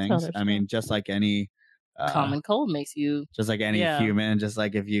other things. other I stuff. mean, Common cold makes you. just like any Yeah. human, just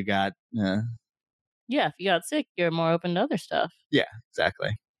like if you got, Yeah, if you got sick, you're more open to other stuff. yeah,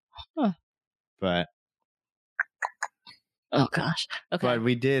 exactly. Huh. But Oh gosh. Okay. but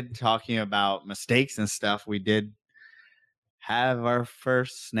we did, talking about mistakes and stuff. We did have our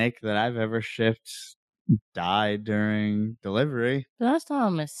first snake that I've ever shipped die during delivery. But that's not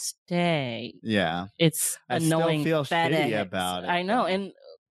a mistake. Yeah, It's I still annoying feel shitty FedEx. about it, I know. though. And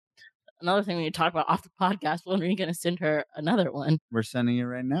another thing we need to talk about off the podcast, when are you going to send her another one? We're sending it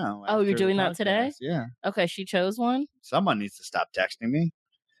right now. Oh, you're after the doing that today? podcast. Yeah. Okay, she chose one? Someone needs to stop texting me.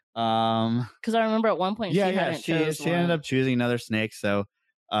 Because I remember at one point Yeah, she yeah. hadn't She chose ended one. up choosing another snake. So,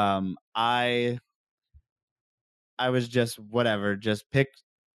 I was just whatever, just pick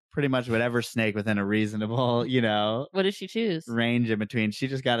pretty much whatever snake within a reasonable, What did she choose? range in between. She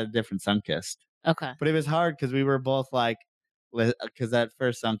just got a different Sunkist, Okay. but it was hard because we were both like, because that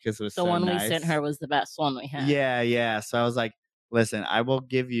first Sunkist was The so one nice. we sent her was the best one we had. Yeah, yeah. So I was like, listen, I will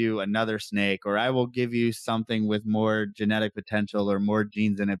give you another snake, or I will give you something with more genetic potential or more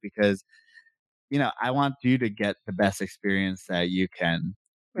genes in it, because, I want you to get the best experience that you can.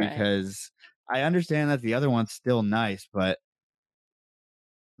 Right. Because I understand that the other one's still nice, but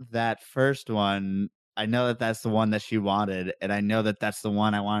that first one, I know that that's the one that she wanted, and I know that that's the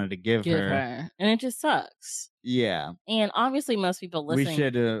one I wanted to give Give her. her. And it just sucks. Yeah. And obviously most people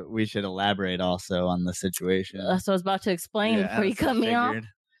listening. We should elaborate also on the situation. That's what I was about to explain Yeah, before you that's what cut I me off.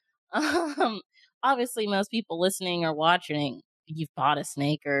 figured. Obviously most people listening or watching, you've bought a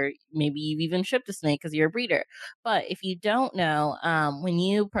snake, or maybe you've even shipped a snake because you're a breeder. But if you don't know, when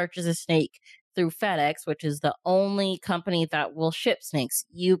you purchase a snake through FedEx, which is the only company that will ship snakes,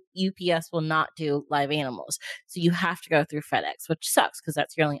 UPS will not do live animals. So you have to go through FedEx, which sucks because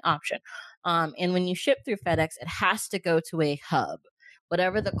that's your only option. And when you ship through FedEx, it has to go to a hub,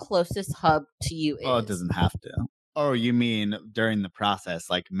 whatever the closest hub to you is. Oh, it doesn't have to. Oh, you mean during the process,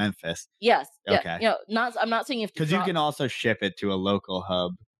 like Memphis? Yes. Okay. Yeah. I'm not saying you have to. Because you can also ship it to a local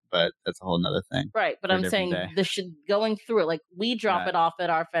hub, but that's a whole nother thing. Right, but for a I'm different saying day. going through it, like we drop Right. it off at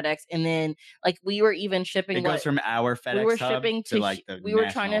our FedEx, and then like we were even shipping. It goes from our FedEx we were hub shipping to like the we were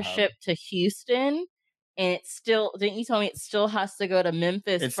trying to national hub. ship to Houston, and it still didn't you tell me it still has to go to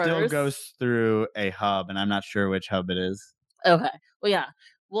Memphis It first? still goes through a hub, and I'm not sure which hub it is. Okay, well yeah,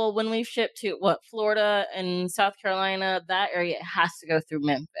 Well, when we ship to Florida and South Carolina, that area, it has to go through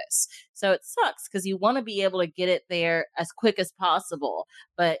Memphis. So it sucks because you want to be able to get it there as quick as possible,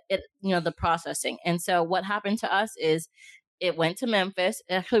 but the processing. And so what happened to us is it went to Memphis.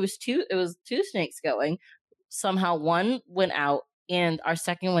 Actually, it was two snakes going. Somehow one went out and our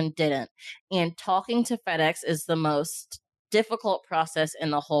second one didn't. And talking to FedEx is the most difficult process in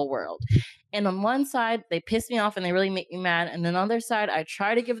the whole world. And on one side, they piss me off and they really make me mad. And then on the other side, I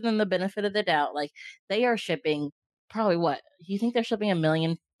try to give them the benefit of the doubt. Like, they are shipping probably what? You think they're shipping 1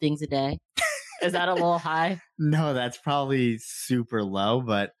 million things a day? Is that a little high? No, that's probably super low,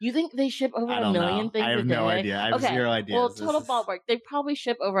 but You think they ship over I 1 don't million know. things I a have day? no idea. I have zero idea. Well, total ballpark, they probably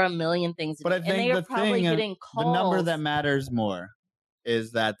ship over 1 million things a But day. I And think they are the probably thing, getting the calls. number that matters more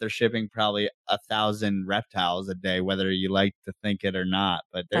is that they're shipping probably 1,000 reptiles a day, whether you like to think it or not.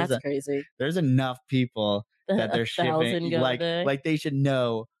 But That's crazy. there's enough people that they're 1,000 shipping, go a day. like they should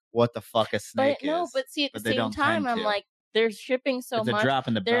know what the fuck a snake But no, is. but see, at the but they same don't time, tend I'm to. like, they're shipping so It's a much. drop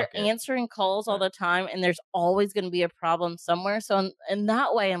in the They're bucket. answering calls all the time, and there's always going to be a problem somewhere. So in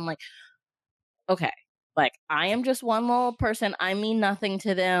that way, I'm like, okay, like, I am just one little person. I mean nothing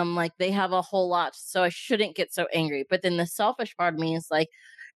to them. Like, they have a whole lot, so I shouldn't get so angry. But then the selfish part of me is like,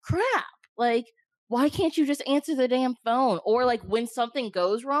 crap. Like, why can't you just answer the damn phone? Or like, when something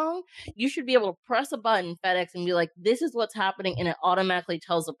goes wrong, you should be able to press a button, FedEx, and be like, this is what's happening, and it automatically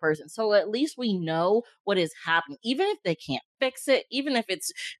tells the person. So at least we know what is happening. Even if they can't fix it, even if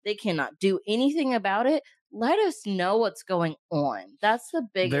they cannot do anything about it, let us know what's going on. That's the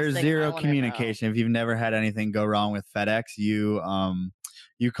biggest There's thing. zero communication. If you've never had anything go wrong with FedEx, you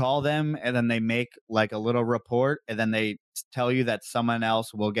call them and then they make like a little report and then they tell you that someone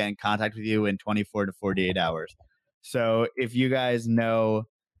else will get in contact with you in 24 to 48 hours. So if you guys know,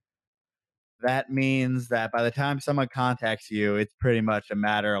 that means that by the time someone contacts you, it's pretty much a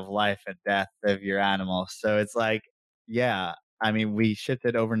matter of life and death of your animal. So it's like, yeah, I mean, we shipped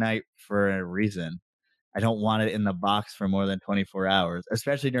it overnight for a reason. I don't want it in the box for more than 24 hours,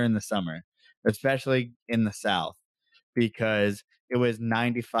 especially during the summer, especially in the South, because it was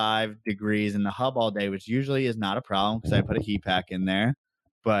 95 degrees in the hub all day, which usually is not a problem because I put a heat pack in there.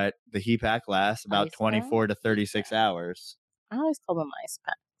 But the heat pack lasts about Ice 24 to pack? 36 hours. I always call them ice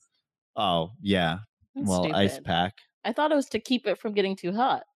pack. Oh, yeah. That's Well, ice stupid. pack. I thought it was to keep it from getting too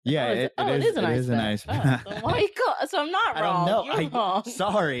hot. Yeah, it is an ice pack. pack. So why you so I'm not I wrong. don't know. You're wrong.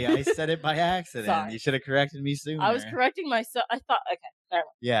 Sorry, I said it by accident. Sorry. You should have corrected me sooner. I was correcting myself. I thought, okay, never mind.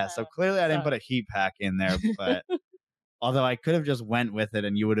 Yeah, so clearly I didn't put a heat pack in there, but although I could have just went with it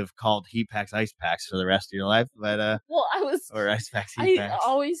and you would have called heat packs ice packs for the rest of your life, but well, or ice packs heat I packs.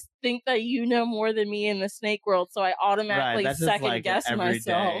 always think that you know more than me in the snake world, so I automatically That's just second like guess every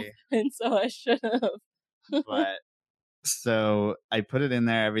myself, day. and so I should have. But so I put it in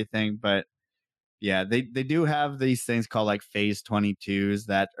there, everything, but yeah, they do have these things called like phase 22s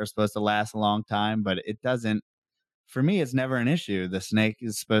that are supposed to last a long time, but it doesn't. For me, it's never an issue. The snake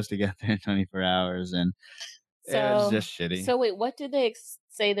is supposed to get there in 24 hours, and it's just shitty. So wait, what did they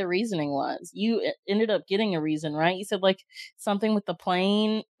say the reasoning was? You ended up getting a reason, right? You said like something with the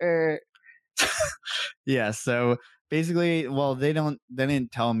plane, or yeah. So basically, well, they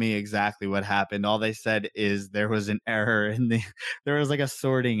didn't tell me exactly what happened. All they said is there was an error in there was like a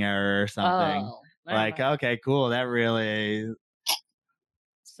sorting error or something. oh, Like, mind. okay, cool. That really.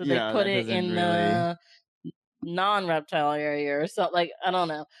 So they put it in the non-reptile area or something. Like, I don't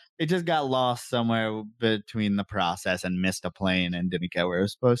know. It just got lost somewhere between the process and missed a plane and didn't get where it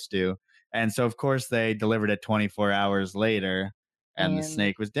was supposed to. And so, of course, they delivered it 24 hours later, and the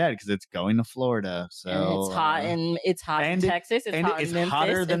snake was dead because it's going to Florida. So and it's hot in Texas. It's hot in Memphis.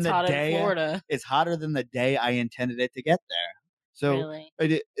 Hotter than it's the hot day. In Florida. It's hotter than the day I intended it to get there. So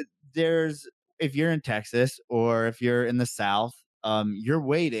really? There's, if you're in Texas or if you're in the South, you're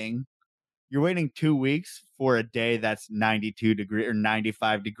waiting 2 weeks for a day that's 92 degrees or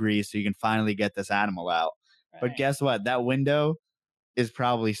 95 degrees so you can finally get this animal out. Right. But guess what? That window is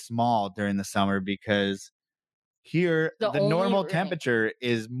probably small during the summer because here the normal temperature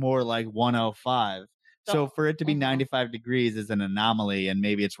is more like 105. So for it to be 95 degrees is an anomaly, and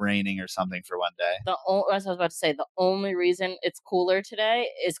maybe it's raining or something for one day. As I was about to say, the only reason it's cooler today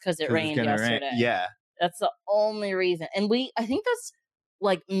is because it rained yesterday. Yeah. That's the only reason. And I think that's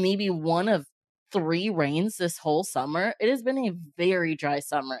like maybe one of 3 rains this whole summer. It has been a very dry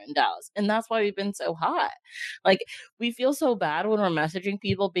summer in Dallas, and that's why we've been so hot. Like, we feel so bad when we're messaging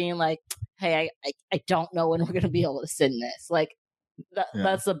people being like, hey, I don't know when we're going to be able to send this. Like,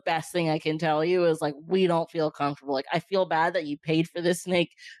 that's the best thing I can tell you is like, we don't feel comfortable. Like, I feel bad that you paid for this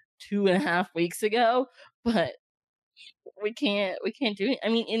snake 2.5 weeks ago, but we can't do it. I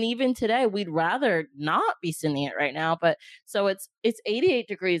mean, and even today we'd rather not be sending it right now, but so it's 88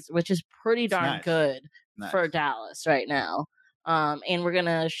 degrees, which is pretty It's darn nice. good for Nice. Dallas right now. And we're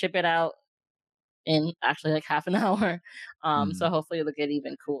gonna ship it out in actually like half an hour. So hopefully it'll get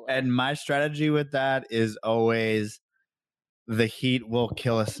even cooler. And my strategy with that is always the heat will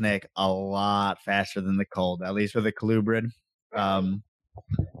kill a snake a lot faster than the cold, at least with a colubrid.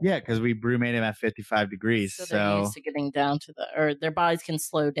 Yeah, because we brumate them at 55 degrees. So they're used to getting down to or their bodies can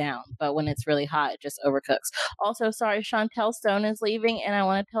slow down, but when it's really hot, it just overcooks. Also, sorry, Chantel Stone is leaving, and I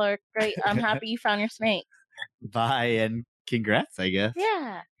want to tell her, great, I'm happy you found your snake. Bye, and congrats, I guess.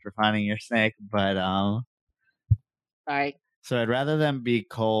 Yeah. For finding your snake, but sorry. So I'd rather them be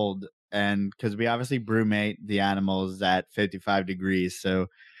cold, and because we obviously brumate the animals at 55 degrees, so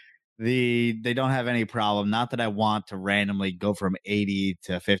they don't have any problem. Not that I want to randomly go from 80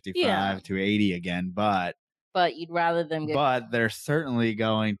 to 55 to 80 again, but you'd rather them get. But they're certainly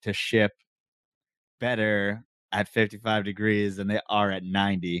going to ship better at 55 degrees than they are at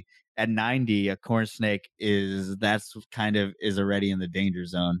 90. At 90, a corn snake is already in the danger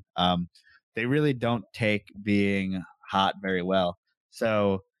zone. They really don't take being hot very well,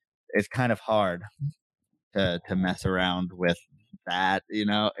 so it's kind of hard to mess around with that.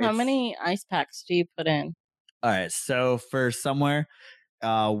 How many ice packs do you put in? All right, so for somewhere,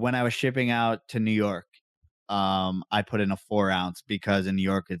 when I was shipping out to New York, I put in a 4-ounce because in New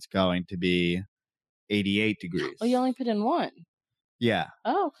York it's going to be 88 degrees. Oh, you only put in one? Yeah.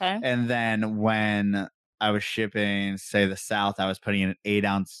 Oh, okay. And then when I was shipping, say, the South, I was putting in an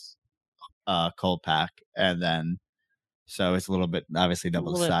 8-ounce cold pack, and then so it's a little bit obviously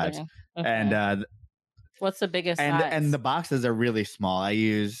double the size. Okay. And what's the biggest size? And the boxes are really small. I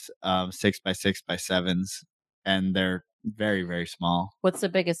use 6x6x7s, and they're very, very small. What's the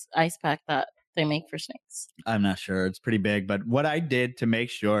biggest ice pack that they make for snakes? I'm not sure. It's pretty big, but what I did to make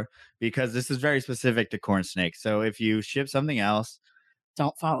sure, because this is very specific to corn snakes, so if you ship something else,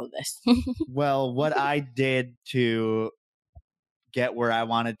 don't follow this. Well, what I did to get where I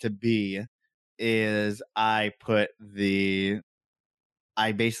wanted to be is I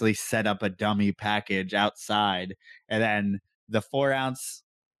basically set up a dummy package outside, and then the 4-ounce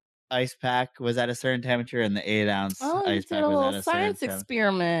ice pack was at a certain temperature, and the 8-ounce ice pack was at a science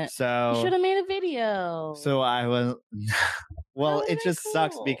experiment. So you should have made a video. So I was, well, it just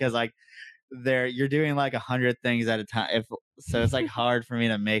sucks because like you're doing like 100 things at a time. So it's like hard for me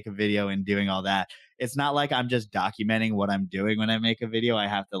to make a video and doing all that. It's not like I'm just documenting what I'm doing when I make a video. I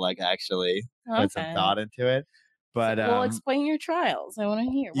have to like actually put some thought into it. But well, explain your trials. I want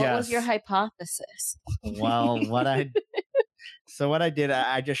to hear. What was your hypothesis? Well, what I did,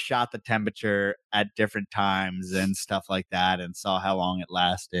 I just shot the temperature at different times and stuff like that, and saw how long it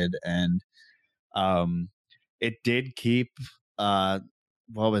lasted, and it did keep.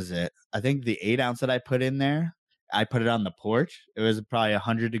 What was it? I think the 8-ounce that I put in there, I put it on the porch. It was probably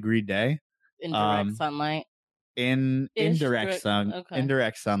 100-degree day. In direct sunlight. In indirect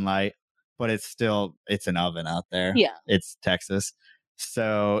sunlight, but it's an oven out there. Yeah. It's Texas.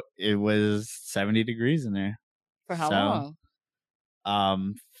 So it was 70 degrees in there. For how long?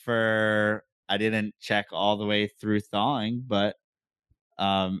 I didn't check all the way through thawing, but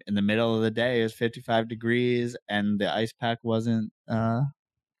in the middle of the day it was 55 degrees and the ice pack wasn't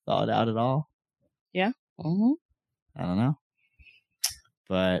thawed out at all. Yeah. Mm-hmm. I don't know.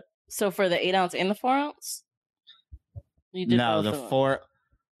 But so for the 8-ounce and the 4-ounce? You did no, the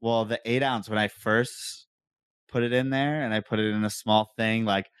 8-ounce, when I first put it in there and I put it in a small thing,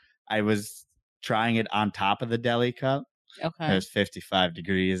 like I was trying it on top of the deli cup. Okay. It was 55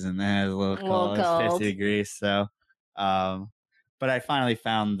 degrees and then it was a little cold. It was 50 degrees. So, but I finally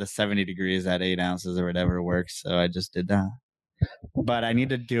found the 70 degrees at 8 ounces or whatever works. So I just did that. But I need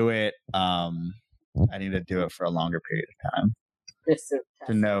to do it. I need to do it for a longer period of time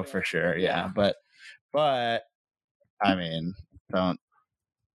to know for sure. Yeah. But I mean, don't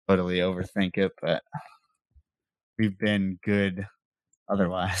totally overthink it, but we've been good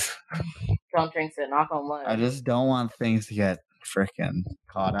otherwise. Don't jinx it, knock on wood. I just don't want things to get freaking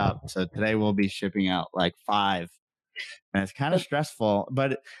caught up. So today we'll be shipping out like 5. And it's kind of stressful.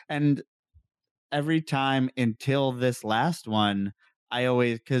 And every time until this last one,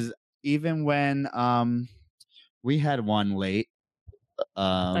 because even when we had one late.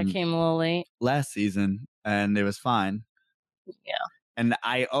 That came a little late. Last season, and it was fine. Yeah. And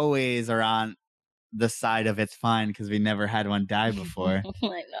I always are on the side of it's fine because we never had one die before. I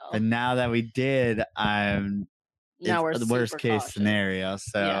know. But now that we did, now we're the worst case scenario.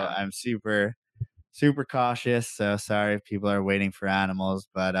 So yeah. I'm super super cautious. So sorry if people are waiting for animals,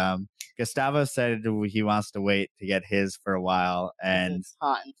 but Gustavo said he wants to wait to get his for a while, 'cause and it's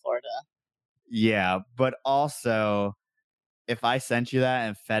hot in Florida. yeah, but also if I sent you that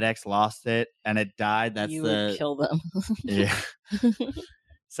and FedEx lost it and it died, that's You would kill them. yeah.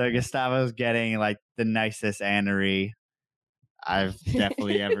 So Gustavo's getting like the nicest anery I've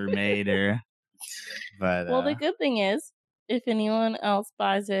definitely ever made her. But Well, the good thing is, if anyone else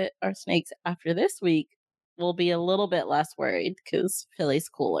buys it, our snakes after this week, we'll be a little bit less worried because Philly's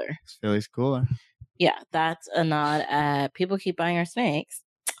cooler. Philly's cooler. Yeah, that's a nod at people keep buying our snakes.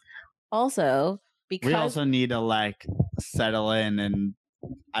 Also, because We also need to like settle in, and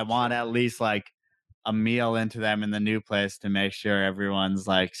I want at least like a meal into them in the new place to make sure everyone's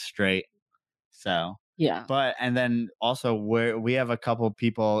like straight. So, yeah. but and then also we have a couple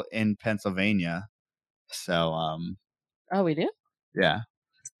people in Pennsylvania. So, Oh, we do? yeah.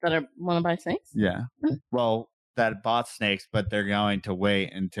 That want to buy snakes? Yeah. Well, that bought snakes, but they're going to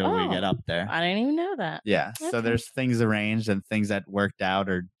wait until we get Oh, up there. I didn't even know that. Yeah. So Okay. there's things arranged and things that worked out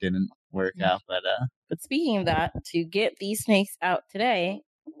or didn't work Yeah. out. But But speaking of that, to get these snakes out today,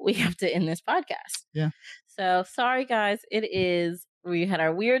 we have to end this podcast. Yeah. So sorry, guys. We had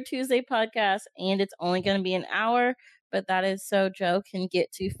our Weird Tuesday podcast, and it's only going to be an hour, but that is so Joe can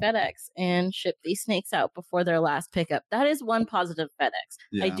get to FedEx and ship these snakes out before their last pickup. That is one positive FedEx.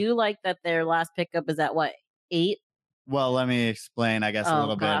 I Yeah. do like that their last pickup is at what, 8? well, let me explain, I guess, a Oh,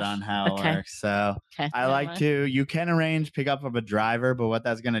 little bit gosh. on how it Okay. works. So Okay. I like you can arrange pickup of a driver, but what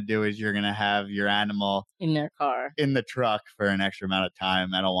that's going to do is you're going to have your animal in their car. in the truck for an extra amount of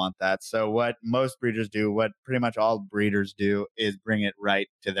time. I don't want that. So what most breeders do, what pretty much all breeders do, is bring it right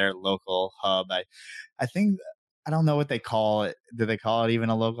to their local hub. I think I don't know what they call it. Do they call it even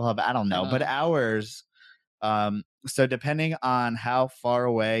a local hub? I don't know. But ours, so depending on how far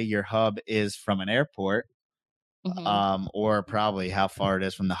away your hub is from an airport, or probably how far it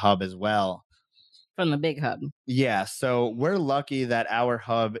is from the hub as well. From the big hub. Yeah. So we're lucky that our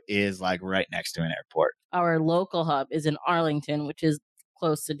hub is like right next to an airport. Our local hub is in Arlington, which is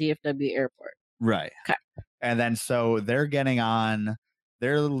close to DFW Airport. Right. Okay. And then so they're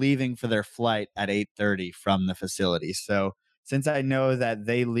leaving for their flight at 8:30 from the facility. So since I know that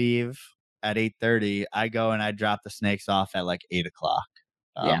they leave at 8:30, I go and I drop the snakes off at like 8:00.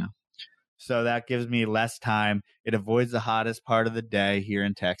 Yeah. So that gives me less time. It avoids the hottest part of the day here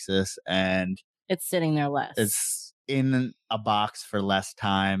in Texas, and it's sitting there less. It's in a box for less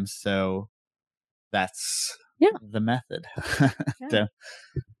time. So that's the method. So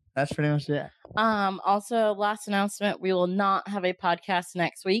that's pretty much it. Also, last announcement, we will not have a podcast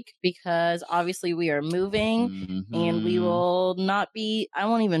next week because obviously we are moving and we will not be, I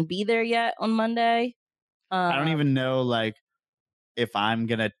won't even be there yet on Monday. I don't even know like if I'm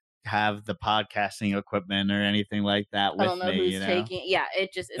going to have the podcasting equipment or anything like that with me. I don't know who's taking. Yeah,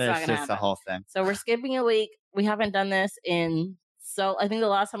 it's not going to happen. It's the whole thing. So we're skipping a week. We haven't done this I think the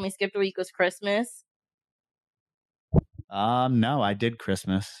last time we skipped a week was Christmas. No, I did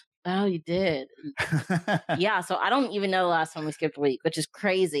Christmas. Oh, you did. Yeah, so I don't even know the last time we skipped a week, which is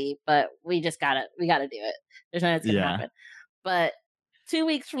crazy, but we gotta do it. There's no it's gonna happen. But 2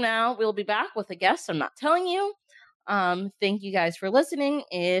 weeks from now, we'll be back with a guest. I'm not telling you. Thank you guys for listening.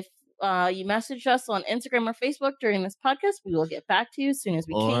 If you message us on Instagram or Facebook during this podcast, we will get back to you as soon as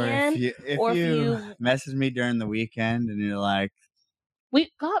we can. If you message me during the weekend and you're like, we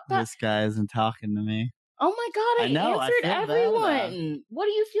got back. This guy isn't talking to me. Oh my God, I answered everyone. What are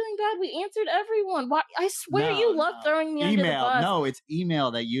you feeling bad? We answered everyone. Why? I swear you love throwing me under the bus. No, it's email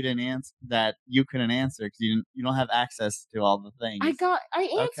that you didn't answer, that you couldn't answer because you don't have access to all the things. I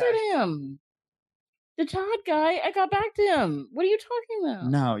answered him. The Todd guy, I got back to him. What are you talking about?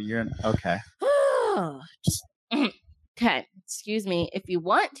 No, you're okay. Okay, excuse me. If you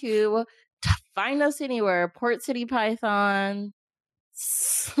want to find us anywhere, Port City Python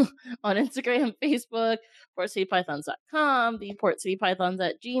on Instagram, Facebook, PortCityPythons.com, the Port City Pythons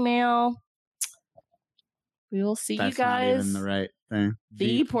at Gmail. We will see you guys. That's not even the right thing.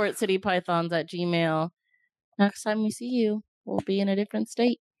 The Port City Pythons at Gmail. Next time we see you, we'll be in a different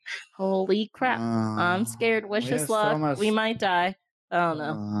state. Holy crap. I'm scared. Wish us luck. We might die. I don't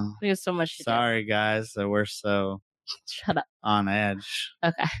know. We have so much to do. Sorry, guys. That we're so shut up on edge.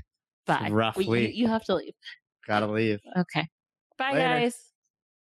 Okay. Bye. Rough week. You have to leave. Gotta leave. Okay. Bye, guys.